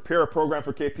have to prepare a program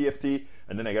for KPFT,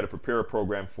 and then I got to prepare a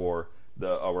program for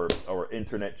our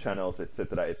internet channels,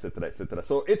 etc., etc., etc.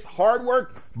 So it's hard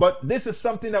work, but this is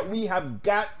something that we have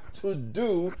got to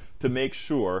do to make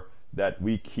sure that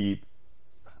we keep.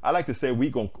 I like to say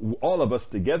all of us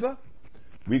together.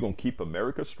 We gonna keep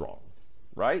America strong,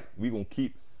 right? We gonna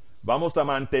keep. Vamos a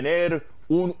mantener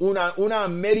una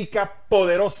América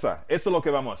poderosa. Eso es lo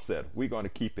que vamos a hacer. We're going to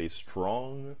keep a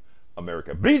strong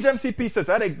America. Bridge MCP says,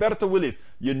 Egberto Willis,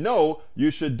 you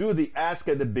should do the ask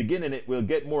at the beginning. It will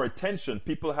get more attention.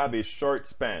 People have a short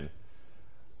span.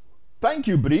 Thank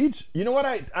you, Bridge. You know what?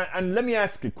 And let me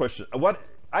ask a question.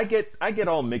 I get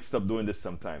all mixed up doing this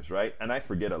sometimes, right? And I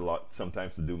forget a lot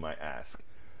sometimes to do my ask.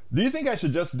 Do you think I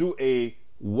should just do a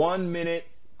 1 minute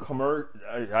commercial?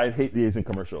 I hate using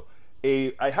commercial.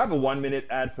 I have a 1 minute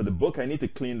ad for the book. I need to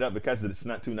clean it up because it's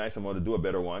not too nice. I'm going to do a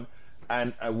better one.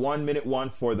 And a 1 minute one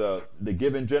for the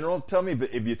give in general. Tell me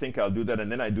if you think I'll do that, and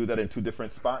then I do that in two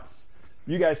different spots.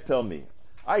 You guys tell me.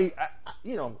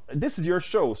 This is your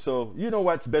show, so you know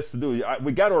what's best to do.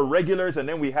 We got our regulars, and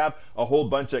then we have a whole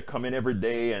bunch that come in every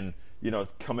day and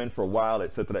come in for a while,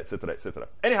 etc., etc., etc.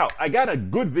 Anyhow, I got a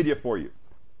good video for you.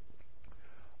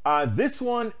 This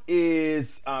one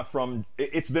is from.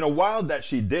 It's been a while that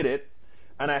she did it.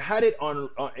 And I had it on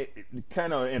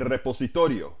kind of in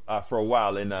repositorio for a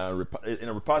while, in a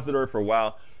repository for a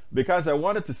while, because I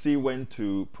wanted to see when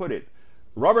to put it.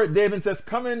 Robert David says,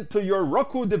 coming to your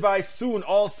Roku device soon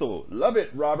also. Love it,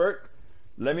 Robert.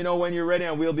 Let me know when you're ready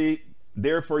and we'll be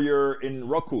there for your in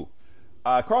Roku.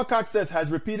 Carl Cox says, has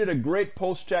repeated a great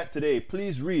post chat today.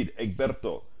 Please read,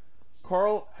 Egberto.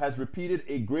 Carl has repeated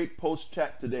a great post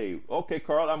chat today. Okay,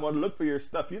 Carl, I'm going to look for your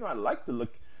stuff.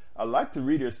 I like to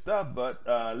read your stuff, but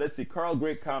let's see. Carl,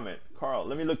 great comment. Carl,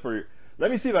 let me look for you. Let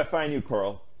me see if I find you,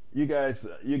 Carl. You guys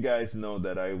know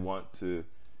that I want to.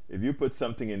 If you put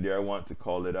something in there, I want to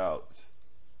call it out.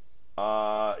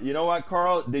 You know what,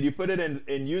 Carl? Did you put it in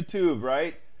YouTube,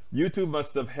 right? YouTube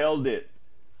must have held it.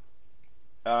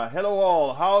 Hello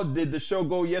all. How did the show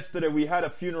go yesterday? We had a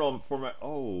funeral for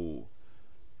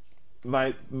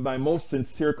my most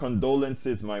sincere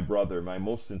condolences, my brother. My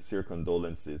most sincere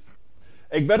condolences.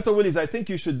 Egberto Willis, I think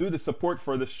you should do the support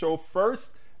for the show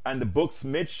first and the books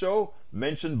mid-show.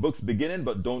 Mention books beginning,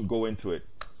 but don't go into it.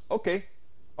 Okay.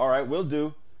 All right, will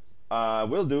do.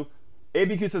 Will do.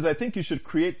 ABQ says, I think you should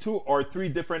create 2 or 3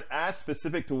 different asks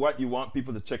specific to what you want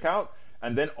people to check out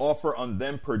and then offer on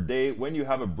them per day when you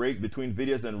have a break between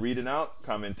videos and reading out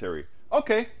commentary.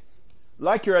 Okay.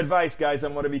 Like your advice, guys.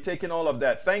 I'm going to be taking all of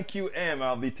that. Thank you, M.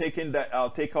 I'll be taking that. I'll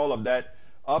take all of that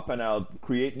up and I'll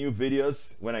create new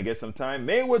videos when I get some time.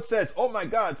 Maywood says, oh my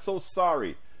God, so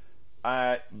sorry.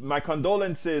 My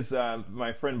condolences,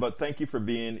 my friend, but thank you for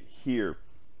being here.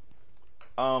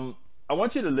 I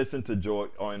want you to listen to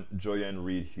Joyanne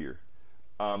Reed here.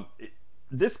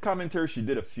 This commentary she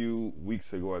did a few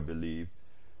weeks ago, I believe.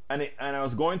 And I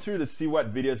was going through to see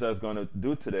what videos I was going to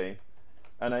do today.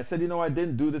 And I said, I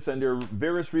didn't do this. And there are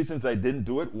various reasons I didn't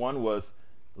do it. One was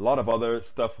a lot of other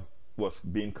stuff was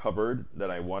being covered that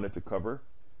I wanted to cover.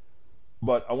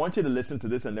 But I want you to listen to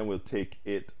this and then we'll take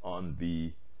it on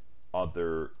the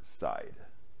other side.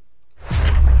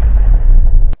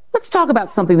 Let's talk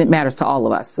about something that matters to all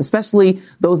of us, especially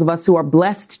those of us who are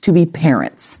blessed to be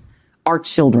parents, our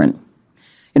children.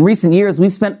 In recent years,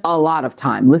 we've spent a lot of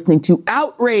time listening to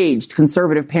outraged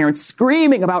conservative parents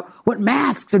screaming about what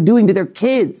masks are doing to their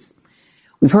kids.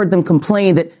 We've heard them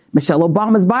complain that Michelle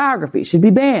Obama's biography should be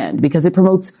banned because it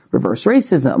promotes reverse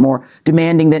racism, or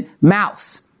demanding that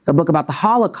Mouse, a book about the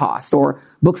Holocaust, or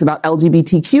books about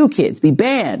LGBTQ kids be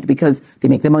banned because they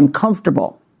make them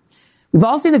uncomfortable. We've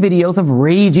all seen the videos of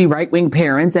ragey right-wing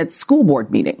parents at school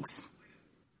board meetings.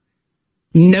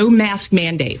 No mask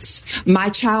mandates. My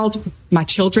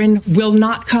children will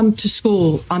not come to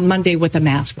school on Monday with a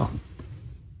mask on.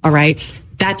 All right?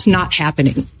 That's not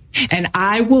happening. And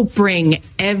I will bring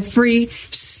every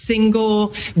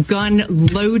single gun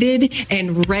loaded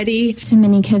and ready. To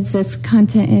many kids, this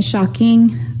content is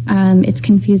shocking. It's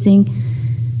confusing,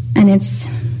 and it's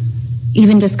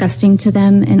even disgusting to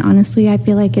them. And honestly, I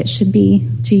feel like it should be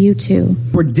to you too.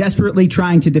 We're desperately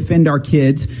trying to defend our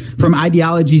kids from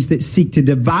ideologies that seek to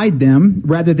divide them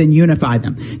rather than unify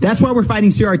them. That's why we're fighting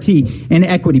CRT and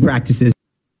equity practices.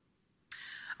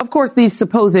 Of course, these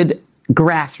supposed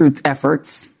grassroots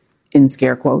efforts, in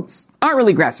scare quotes, aren't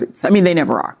really grassroots. I mean, they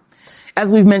never are. As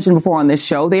we've mentioned before on this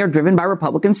show, they are driven by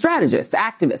Republican strategists,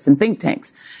 activists, and think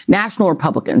tanks, national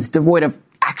Republicans devoid of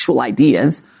actual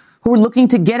ideas, who are looking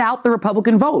to get out the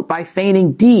Republican vote by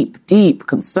feigning deep, deep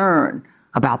concern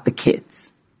about the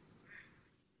kids.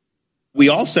 We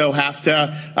also have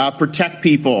to protect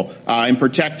people and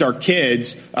protect our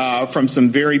kids from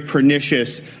some very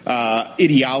pernicious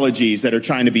ideologies that are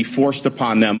trying to be forced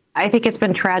upon them. I think it's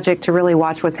been tragic to really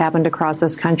watch what's happened across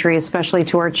this country, especially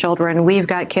to our children. We've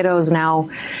got kiddos now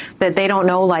that they don't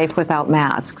know life without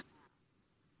masks.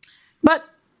 But,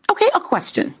 okay, a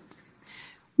question.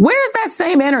 Where's that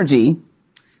same energy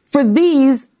for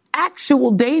these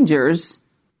actual dangers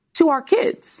to our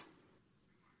kids?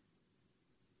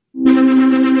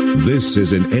 This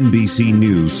is an NBC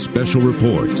News special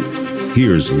report.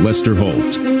 Here's Lester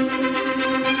Holt.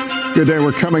 Good day.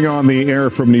 We're coming on the air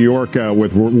from New York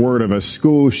with word of a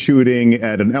school shooting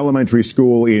at an elementary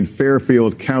school in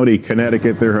Fairfield County,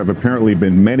 Connecticut. There have apparently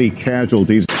been many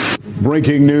casualties.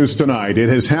 Breaking news tonight. It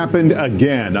has happened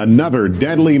again. Another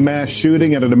deadly mass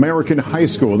shooting at an American high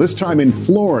school, this time in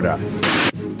Florida.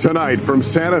 Tonight from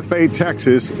Santa Fe,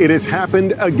 Texas, it has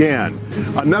happened again.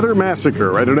 Another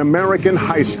massacre at an American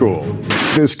high school.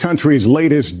 This country's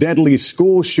latest deadly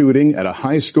school shooting at a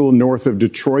high school north of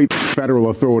Detroit. Federal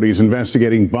authorities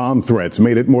investigating bomb threats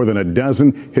made at more than a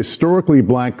dozen historically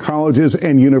black colleges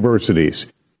and universities.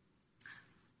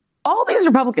 All these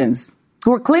Republicans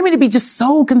who are claiming to be just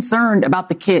so concerned about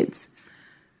the kids.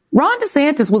 Ron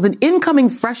DeSantis was an incoming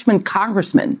freshman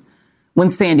congressman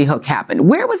when Sandy Hook happened.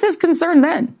 Where was his concern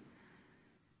then?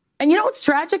 And you know what's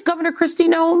tragic, Governor Kristi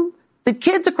Noem? The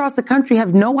kids across the country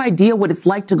have no idea what it's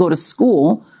like to go to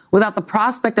school without the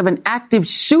prospect of an active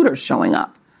shooter showing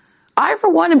up. I, for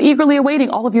one, am eagerly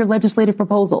awaiting all of your legislative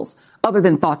proposals, other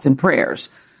than thoughts and prayers,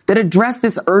 that address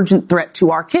this urgent threat to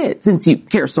our kids, since you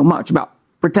care so much about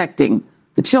protecting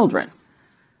the children.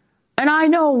 And I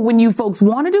know when you folks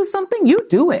want to do something, you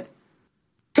do it.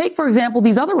 Take, for example,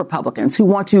 these other Republicans who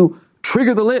want to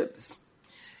trigger the libs.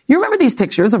 You remember these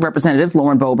pictures of Representatives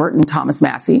Lauren Boebert and Thomas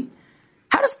Massie?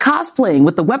 How does cosplaying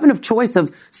with the weapon of choice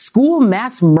of school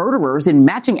mass murderers in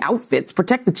matching outfits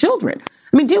protect the children?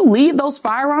 I mean, do you leave those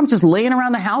firearms just laying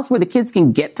around the house where the kids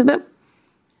can get to them?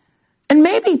 And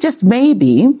maybe, just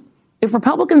maybe, if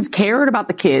Republicans cared about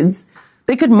the kids,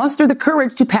 they could muster the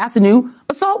courage to pass a new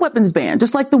assault weapons ban,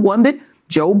 just like the one that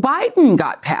Joe Biden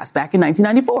got passed back in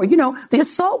 1994. You know, the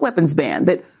assault weapons ban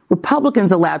that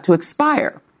Republicans allowed to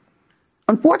expire.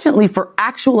 Unfortunately, for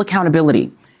actual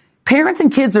accountability, parents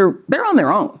and kids they're on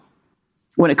their own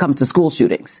when it comes to school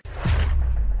shootings.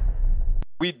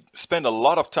 We spend a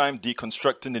lot of time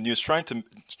deconstructing the news, trying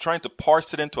to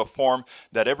parse it into a form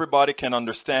that everybody can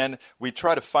understand. We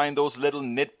try to find those little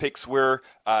nitpicks where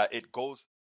it goes.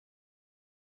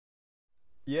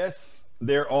 Yes,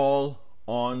 they're all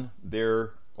on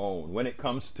their own when it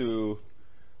comes to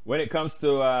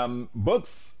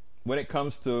books, when it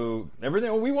comes to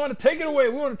everything. We want to take it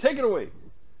away.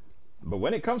 But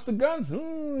when it comes to guns,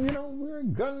 we're a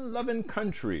gun-loving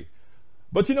country.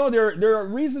 But there are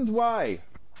reasons why.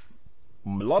 A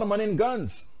lot of money in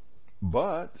guns.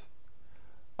 But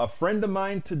a friend of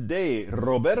mine today,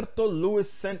 Roberto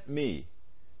Lewis, sent me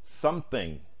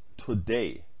something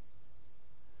today.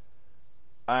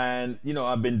 And,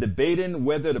 I've been debating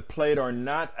whether to play it or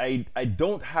not. I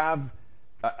don't have...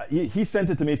 he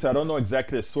sent it to me, so I don't know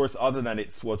exactly the source other than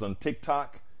it was on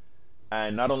TikTok.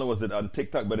 And not only was it on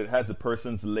TikTok, but it has a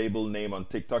person's label name on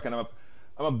TikTok. And I'm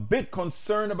a bit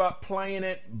concerned about playing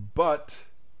it, but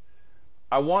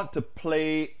I want to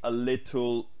play a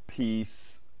little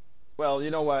piece. Well, you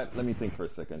know what? Let me think for a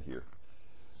second here.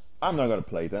 I'm not going to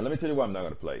play it. And let me tell you why I'm not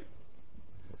going to play it.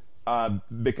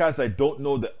 Because I don't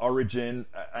know the origin.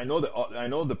 I know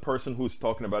the person who's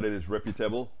talking about it is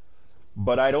reputable,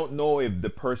 but I don't know if the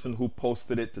person who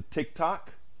posted it to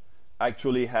TikTok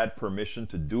actually had permission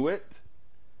to do it,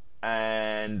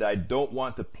 and I don't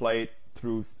want to play it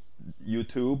through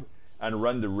YouTube and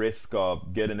run the risk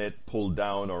of getting it pulled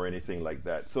down or anything like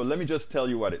that. So let me just tell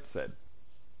you what it said.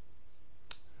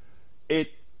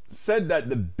 It said that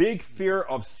the big fear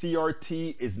of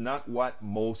CRT is not what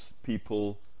most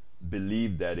people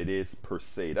believe that it is per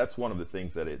se. That's one of the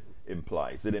things that it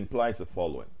implies. It implies the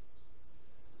following.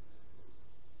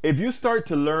 if you start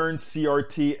to learn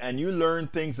CRT and you learn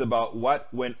things about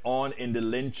what went on in the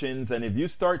lynchings, and if you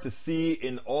start to see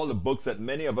in all the books that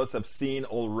many of us have seen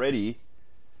already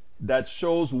that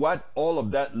shows what all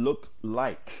of that looked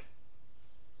like,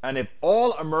 and if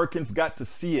all Americans got to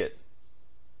see it,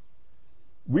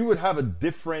 we would have a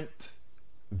different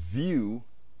view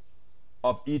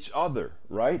of each other,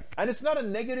 right? And it's not a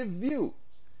negative view.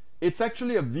 It's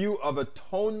actually a view of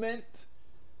atonement.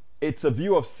 It's a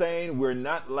view of saying we're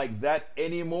not like that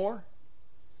anymore.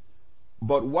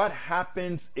 But what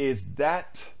happens is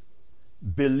that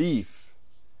belief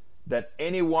that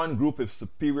any one group is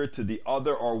superior to the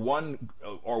other, or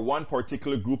one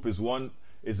particular group is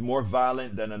more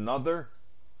violent than another,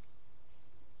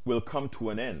 will come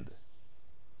to an end.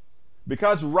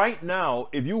 Because right now,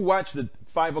 if you watch the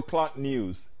 5 o'clock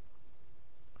news,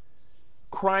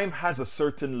 crime has a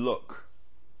certain look.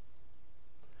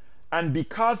 And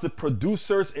because the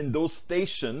producers in those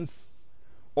stations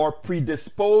are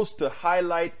predisposed to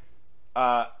highlight,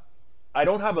 I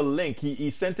don't have a link. He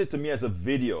sent it to me as a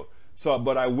video.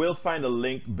 But I will find a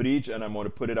link, Bridge, and I'm going to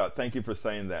put it out. Thank you for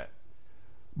saying that.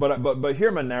 But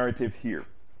hear my narrative here.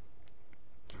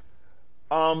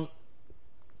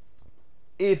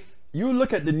 If you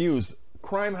look at the news,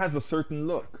 crime has a certain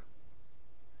look.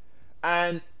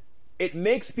 And it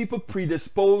makes people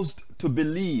predisposed to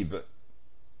believe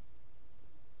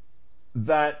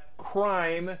that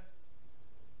crime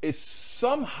is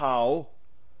somehow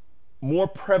more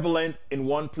prevalent in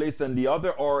one place than the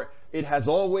other, or it has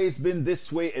always been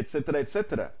this way, etc.,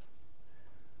 etc.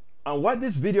 And what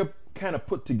this video kind of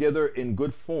put together in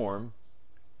good form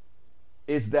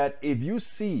is that if you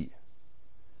see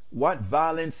what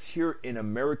violence here in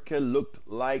America looked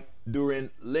like during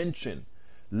lynching,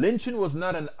 lynching was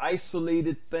not an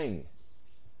isolated thing.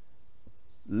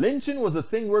 Lynching was a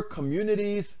thing where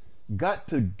communities got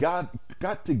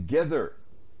together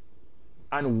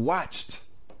and watched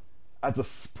as a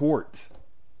sport.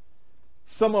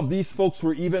 Some of these folks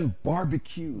were even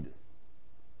barbecued.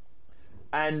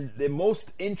 And the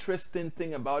most interesting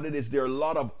thing about it is there are a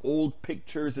lot of old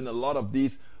pictures in a lot of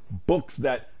these books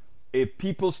that if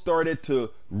people started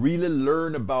to really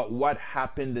learn about what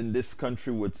happened in this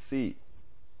country would see.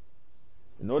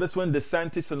 Notice when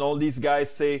DeSantis and all these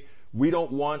guys say, we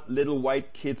don't want little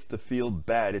white kids to feel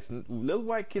bad. Little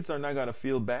white kids are not going to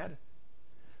feel bad.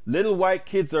 Little white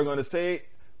kids are going to say,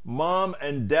 Mom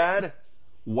and Dad,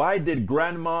 why did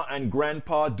Grandma and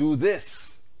Grandpa do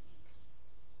this?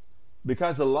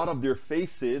 Because a lot of their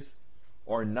faces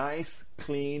are nice,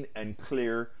 clean, and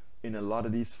clear in a lot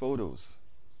of these photos.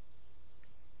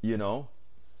 You know?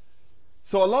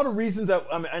 So a lot of reasons that,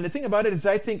 and the thing about it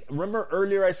is remember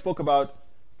earlier I spoke about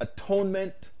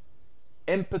atonement,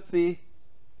 empathy,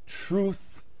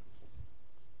 truth.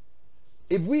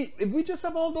 If we just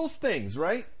have all those things,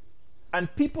 right?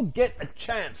 And people get a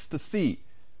chance to see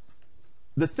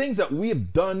the things that we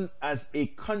have done as a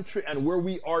country and where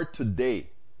we are today,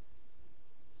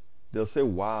 they'll say,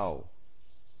 wow,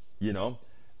 you know?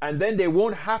 And then they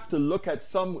won't have to look at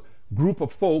some group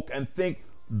of folk and think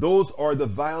those are the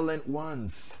violent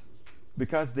ones,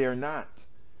 because they're not.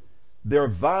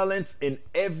 There's violence in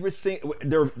everything.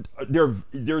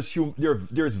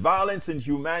 There's violence in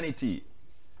humanity,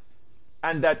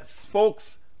 and that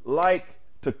folks like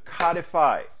to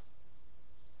codify.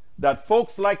 That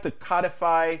folks like to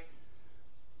codify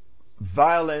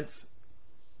violence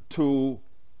to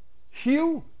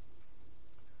hue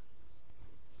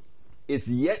is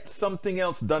yet something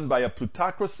else done by a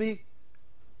plutocracy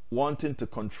wanting to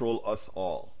control us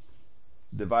all,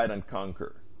 divide and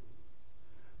conquer.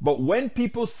 But when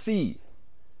people see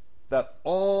that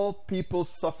all people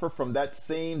suffer from that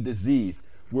same disease,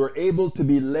 we're able to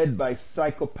be led by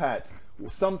psychopaths.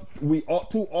 We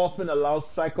too often allow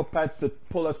psychopaths to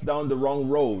pull us down the wrong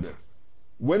road.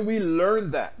 When we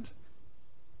learn that,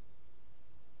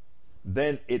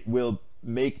 then it will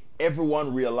make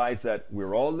everyone realize that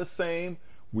we're all the same,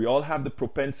 we all have the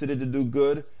propensity to do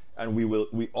good, and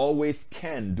we always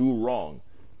can do wrong,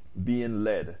 being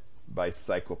led by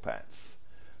psychopaths.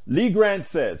 Lee Grant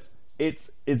says,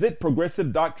 is it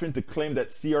progressive doctrine to claim that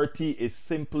CRT is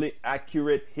simply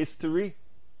accurate history?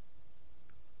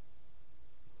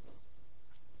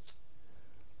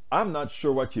 I'm not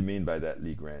sure what you mean by that,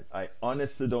 Lee Grant. I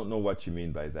honestly don't know what you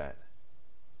mean by that.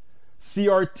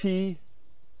 CRT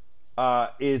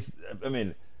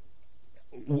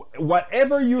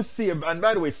whatever you see, and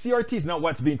by the way, CRT is not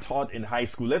what's being taught in high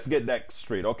school. Let's get that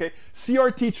straight, okay?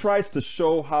 CRT tries to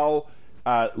show how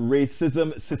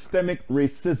systemic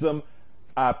racism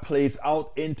plays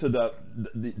out into the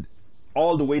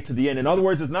all the way to the end. In other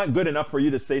words, it's not good enough for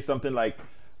you to say something like,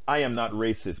 I am not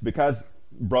racist because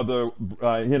brother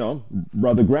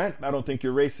Grant, I don't think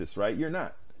you're racist, right? You're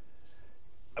not.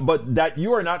 But that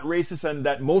you are not racist and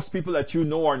that most people that you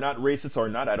know are not racist or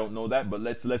not, I don't know that, but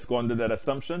let's go under that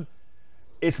assumption.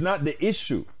 It's not the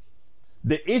issue.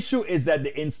 The issue is that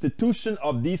the institution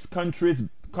of these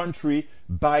country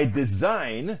by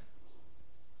design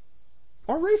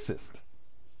are racist.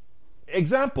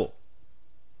 Example.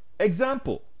 If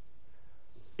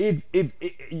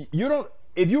you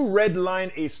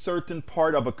redline a certain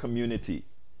part of a community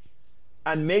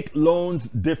and make loans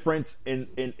different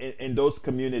in those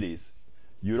communities,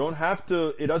 you don't have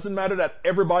to, it doesn't matter that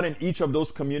everybody in each of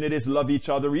those communities love each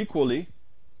other equally.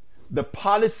 The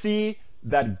policy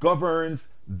that governs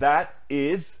that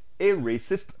is a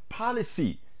racist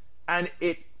policy, and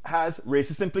it has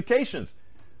racist implications.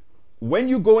 When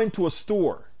you go into a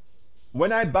store,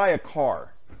 when I buy a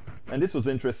car, and this was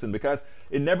interesting because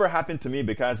it never happened to me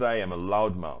because I am a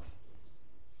loudmouth.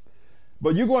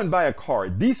 But you go and buy a car.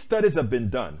 These studies have been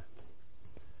done.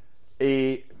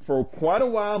 For quite a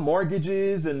while,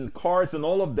 mortgages and cars and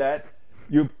all of that,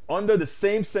 you under the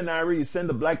same scenario, you send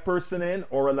a black person in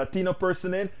or a Latino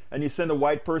person in, and you send a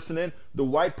white person in. The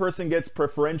white person gets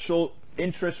preferential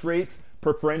interest rates,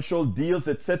 preferential deals,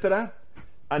 etc.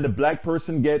 And the black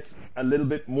person gets a little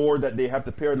bit more that they have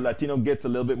to pay, or the Latino gets a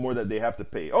little bit more that they have to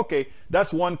pay. Okay,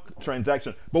 that's one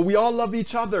transaction. But we all love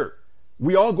each other.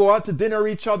 We all go out to dinner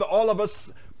with each other. All of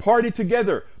us party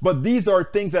together. But these are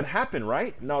things that happen,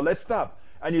 right? Now let's stop.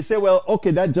 And you say, well,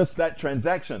 okay, that's just that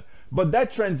transaction. But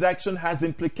that transaction has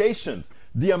implications.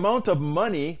 The amount of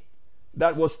money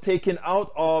that was taken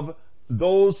out of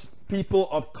those people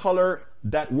of color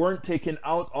that weren't taken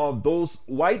out of those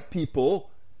white people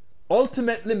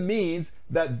ultimately means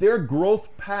that their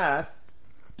growth path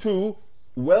to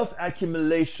wealth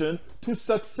accumulation, to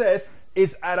success,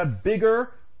 is at a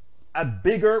bigger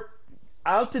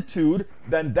altitude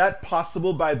than that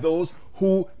possible by those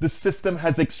who the system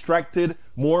has extracted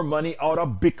more money out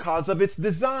of because of its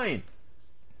design.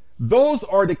 Those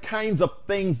are the kinds of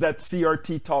things that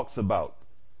CRT talks about.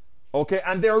 Okay,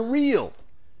 and they're real.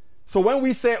 So when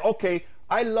we say, okay,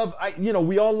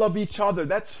 we all love each other,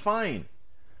 that's fine.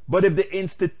 But if the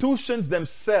institutions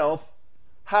themselves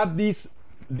have these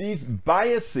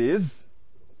biases,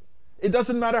 it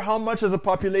doesn't matter how much as a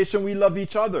population we love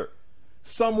each other.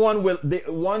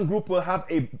 One group will have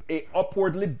a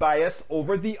upwardly bias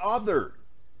over the other.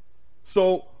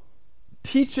 So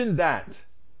teaching that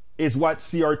is what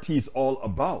CRT is all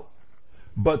about.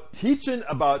 But teaching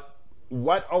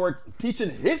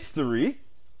history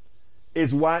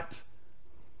is what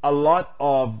a lot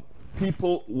of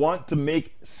people want to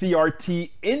make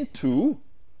CRT into,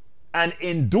 and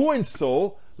in doing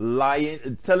so,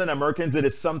 telling Americans it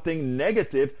is something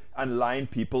negative and lying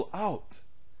people out.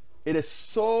 It is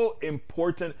so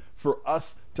important for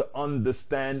us to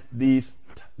understand these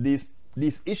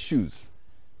issues.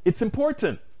 It's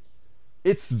important.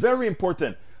 It's very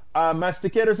important.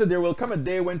 Masticator said there will come a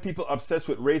day when people obsessed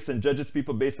with race and judges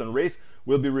people based on race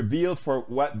will be revealed for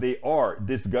what they are,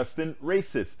 disgusting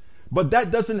racists. But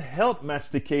that doesn't help,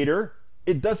 Masticator.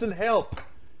 It doesn't help.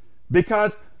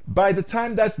 Because by the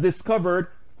time that's discovered,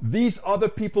 these other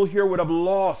people here would have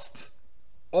lost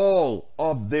all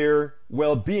of their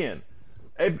well-being.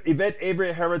 Yvette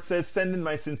Avery Harrod says, sending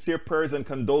my sincere prayers and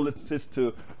condolences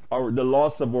to the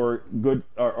loss of our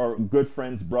good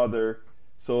friend's brother.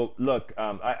 So look,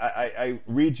 I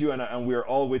read you and we're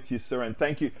all with you, sir. And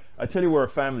thank you. I tell you, we're a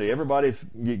family. Everybody's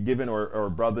giving our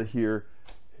brother here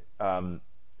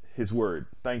his word.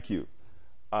 Thank you.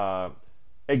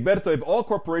 Egberto, if all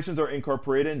corporations are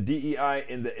incorporating DEI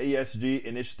in the ESG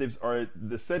initiatives, are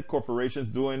the said corporations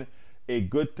doing a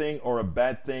good thing or a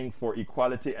bad thing for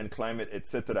equality and climate,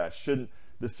 etc.? Shouldn't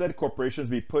the said corporations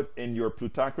be put in your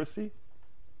plutocracy?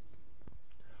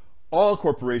 All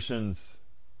corporations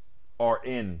are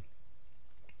in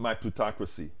my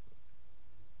plutocracy.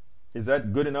 Is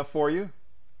that good enough for you?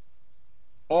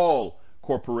 All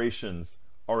corporations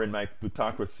are in my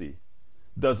plutocracy.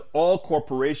 Does all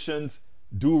corporations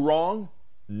do wrong?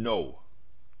 No.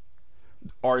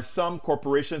 Are some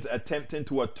corporations attempting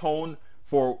to atone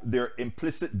for their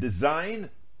implicit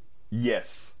design?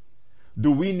 Yes.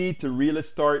 Do we need to really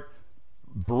start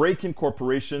breaking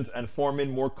corporations and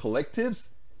forming more collectives?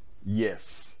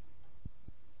 Yes.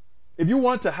 If you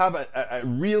want to have a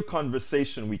real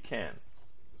conversation, we can.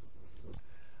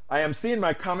 I am seeing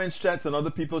my comments chats and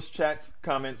other people's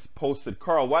comments posted.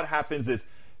 Carl, what happens is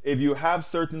if you have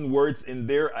certain words in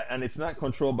there and it's not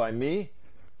controlled by me,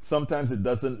 sometimes it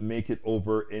doesn't make it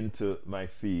over into my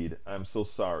feed. I'm so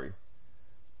sorry.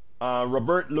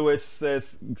 Robert Lewis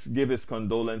says, give his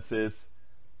condolences.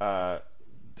 to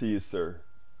you, sir.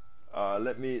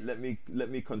 Let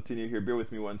me continue here. Bear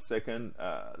with me 1 second.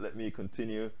 Let me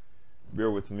continue. Bear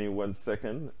with me 1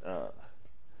 second.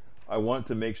 I want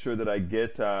to make sure that I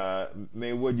get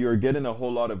Maywood. You're getting a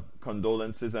whole lot of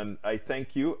condolences, and I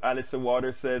thank you. Alison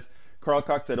Waters says, Carl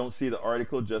Cox, I don't see the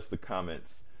article, just the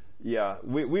comments. Yeah,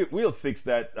 we'll fix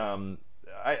that.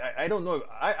 I don't know.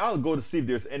 I'll go to see if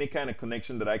there's any kind of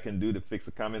connection that I can do to fix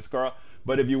the comments, Carl.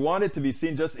 But if you want it to be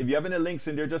seen, just if you have any links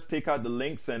in there, just take out the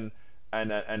links and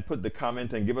put the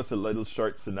comment and give us a little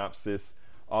short synopsis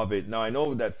of it. Now, I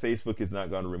know that Facebook is not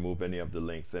going to remove any of the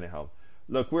links anyhow.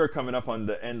 Look, we're coming up on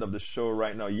the end of the show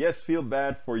right now. Yes, feel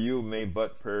bad for you, May,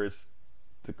 but prayers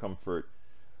to comfort.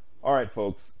 All right,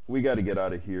 folks, we got to get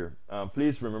out of here.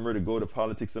 Please remember to go to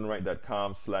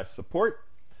politicsdoneright.com/support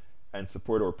and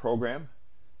support our program.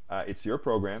 It's your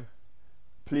program.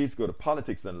 Please go to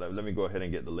Politics Done Right. Let me go ahead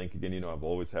and get the link again. You know, I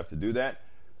always have to do that.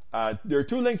 There are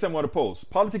 2 links I'm going to post.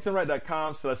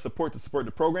 politicsdoneright.com/support to support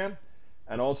the program.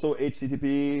 And also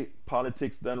HTTP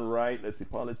Politics Done Right. Let's see,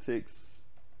 politics.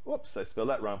 Whoops, I spelled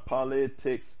that wrong.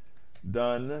 Politics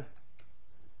Done.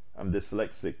 I'm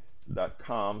dyslexic.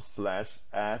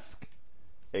 .com/ask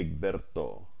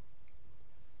Egberto.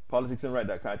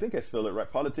 politicsdoneright.com. I think I spelled it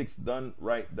right.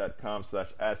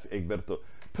 politicsdoneright.com/ask Egberto.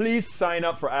 Please sign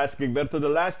up for Ask Egberto. The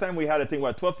last time we had, I think,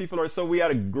 12 people or so. We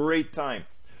had a great time.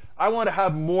 I want to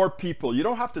have more people. You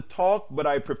don't have to talk, but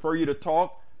I prefer you to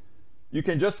talk. You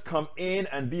can just come in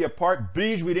and be a part.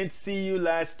 Bridge, we didn't see you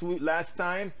last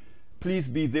time. Please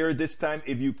be there this time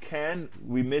if you can.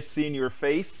 We miss seeing your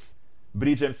face.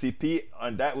 Bridge MCP,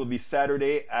 and that will be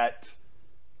Saturday at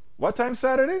what time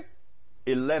Saturday?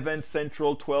 11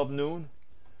 Central, 12 noon.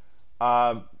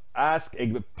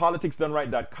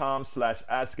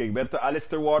 Politicsdoneright.com/ask Egberto.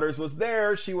 Alistair Waters was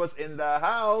there. She was in the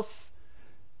house.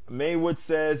 Maywood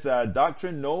says,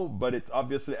 doctrine, no, but it's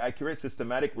obviously accurate.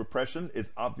 Systematic repression is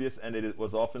obvious, and it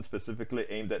was often specifically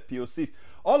aimed at POCs.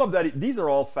 All of that, these are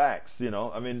all facts, you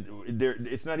know. I mean,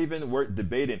 it's not even worth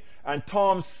debating. And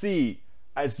Tom C.,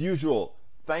 as usual,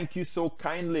 thank you so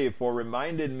kindly for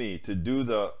reminding me to do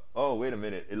the, oh, wait a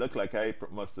minute. It looked like I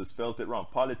must have spelled it wrong.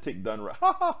 Politic Done Right.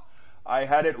 I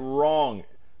had it wrong.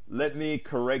 Let me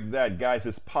correct that, guys.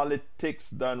 It's Politics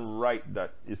Done Right.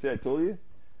 You see, I told you?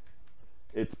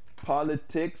 It's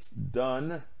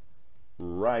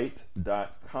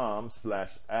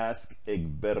politicsdoneright.com/ask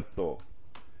Egberto.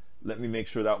 Let me make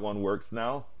sure that one works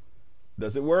now.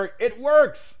 Does it work? It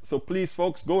works! So please,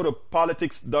 folks, go to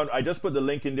Politics Done. I just put the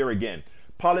link in there again.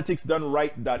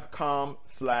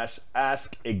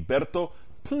 politicsdoneright.com/ask Egberto.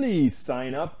 Please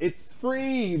sign up. It's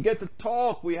free. You get to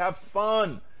talk. We have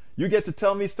fun. You get to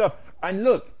tell me stuff. And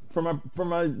look, from a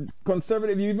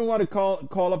conservative, you even want to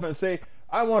call up and say,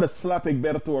 I want to slap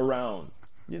Egberto around.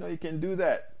 You know, you can do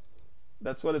that.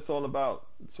 That's what it's all about.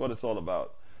 That's what it's all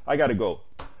about. I got to go.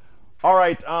 All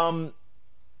right.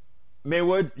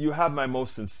 Maywood, you have my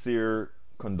most sincere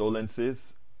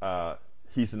condolences.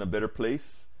 He's in a better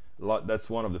place. That's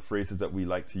one of the phrases that we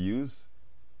like to use.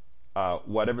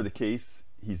 Whatever the case,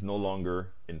 he's no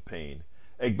longer in pain.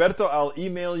 Egberto, I'll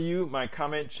email you my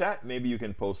comment chat. Maybe you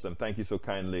can post them. Thank you so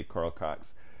kindly, Carl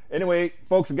Cox. Anyway,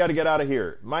 folks, we got to get out of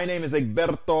here. My name is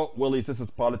Egberto Willies. This is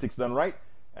Politics Done Right.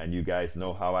 And you guys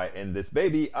know how I end this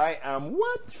baby. I am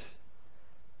what?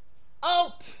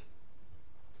 Out!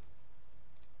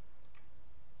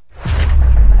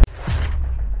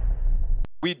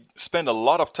 We spend a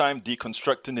lot of time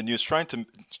deconstructing the news, trying to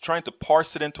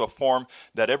parse it into a form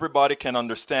that everybody can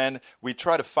understand. We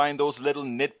try to find those little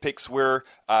nitpicks where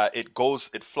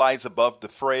it flies above the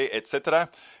fray,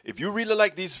 etc. If you really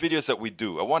like these videos that we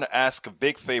do, I want to ask a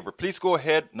big favor. Please go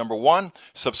ahead. Number 1,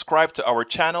 subscribe to our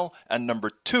channel. And number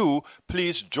 2,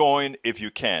 please join if you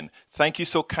can. Thank you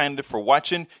so kindly for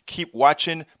watching. Keep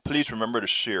watching. Please remember to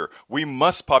share. We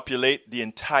must populate the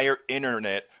entire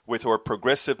internet with our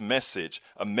progressive message,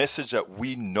 a message that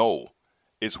we know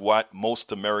is what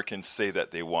most Americans say that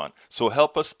they want. So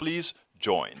help us, please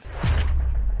join.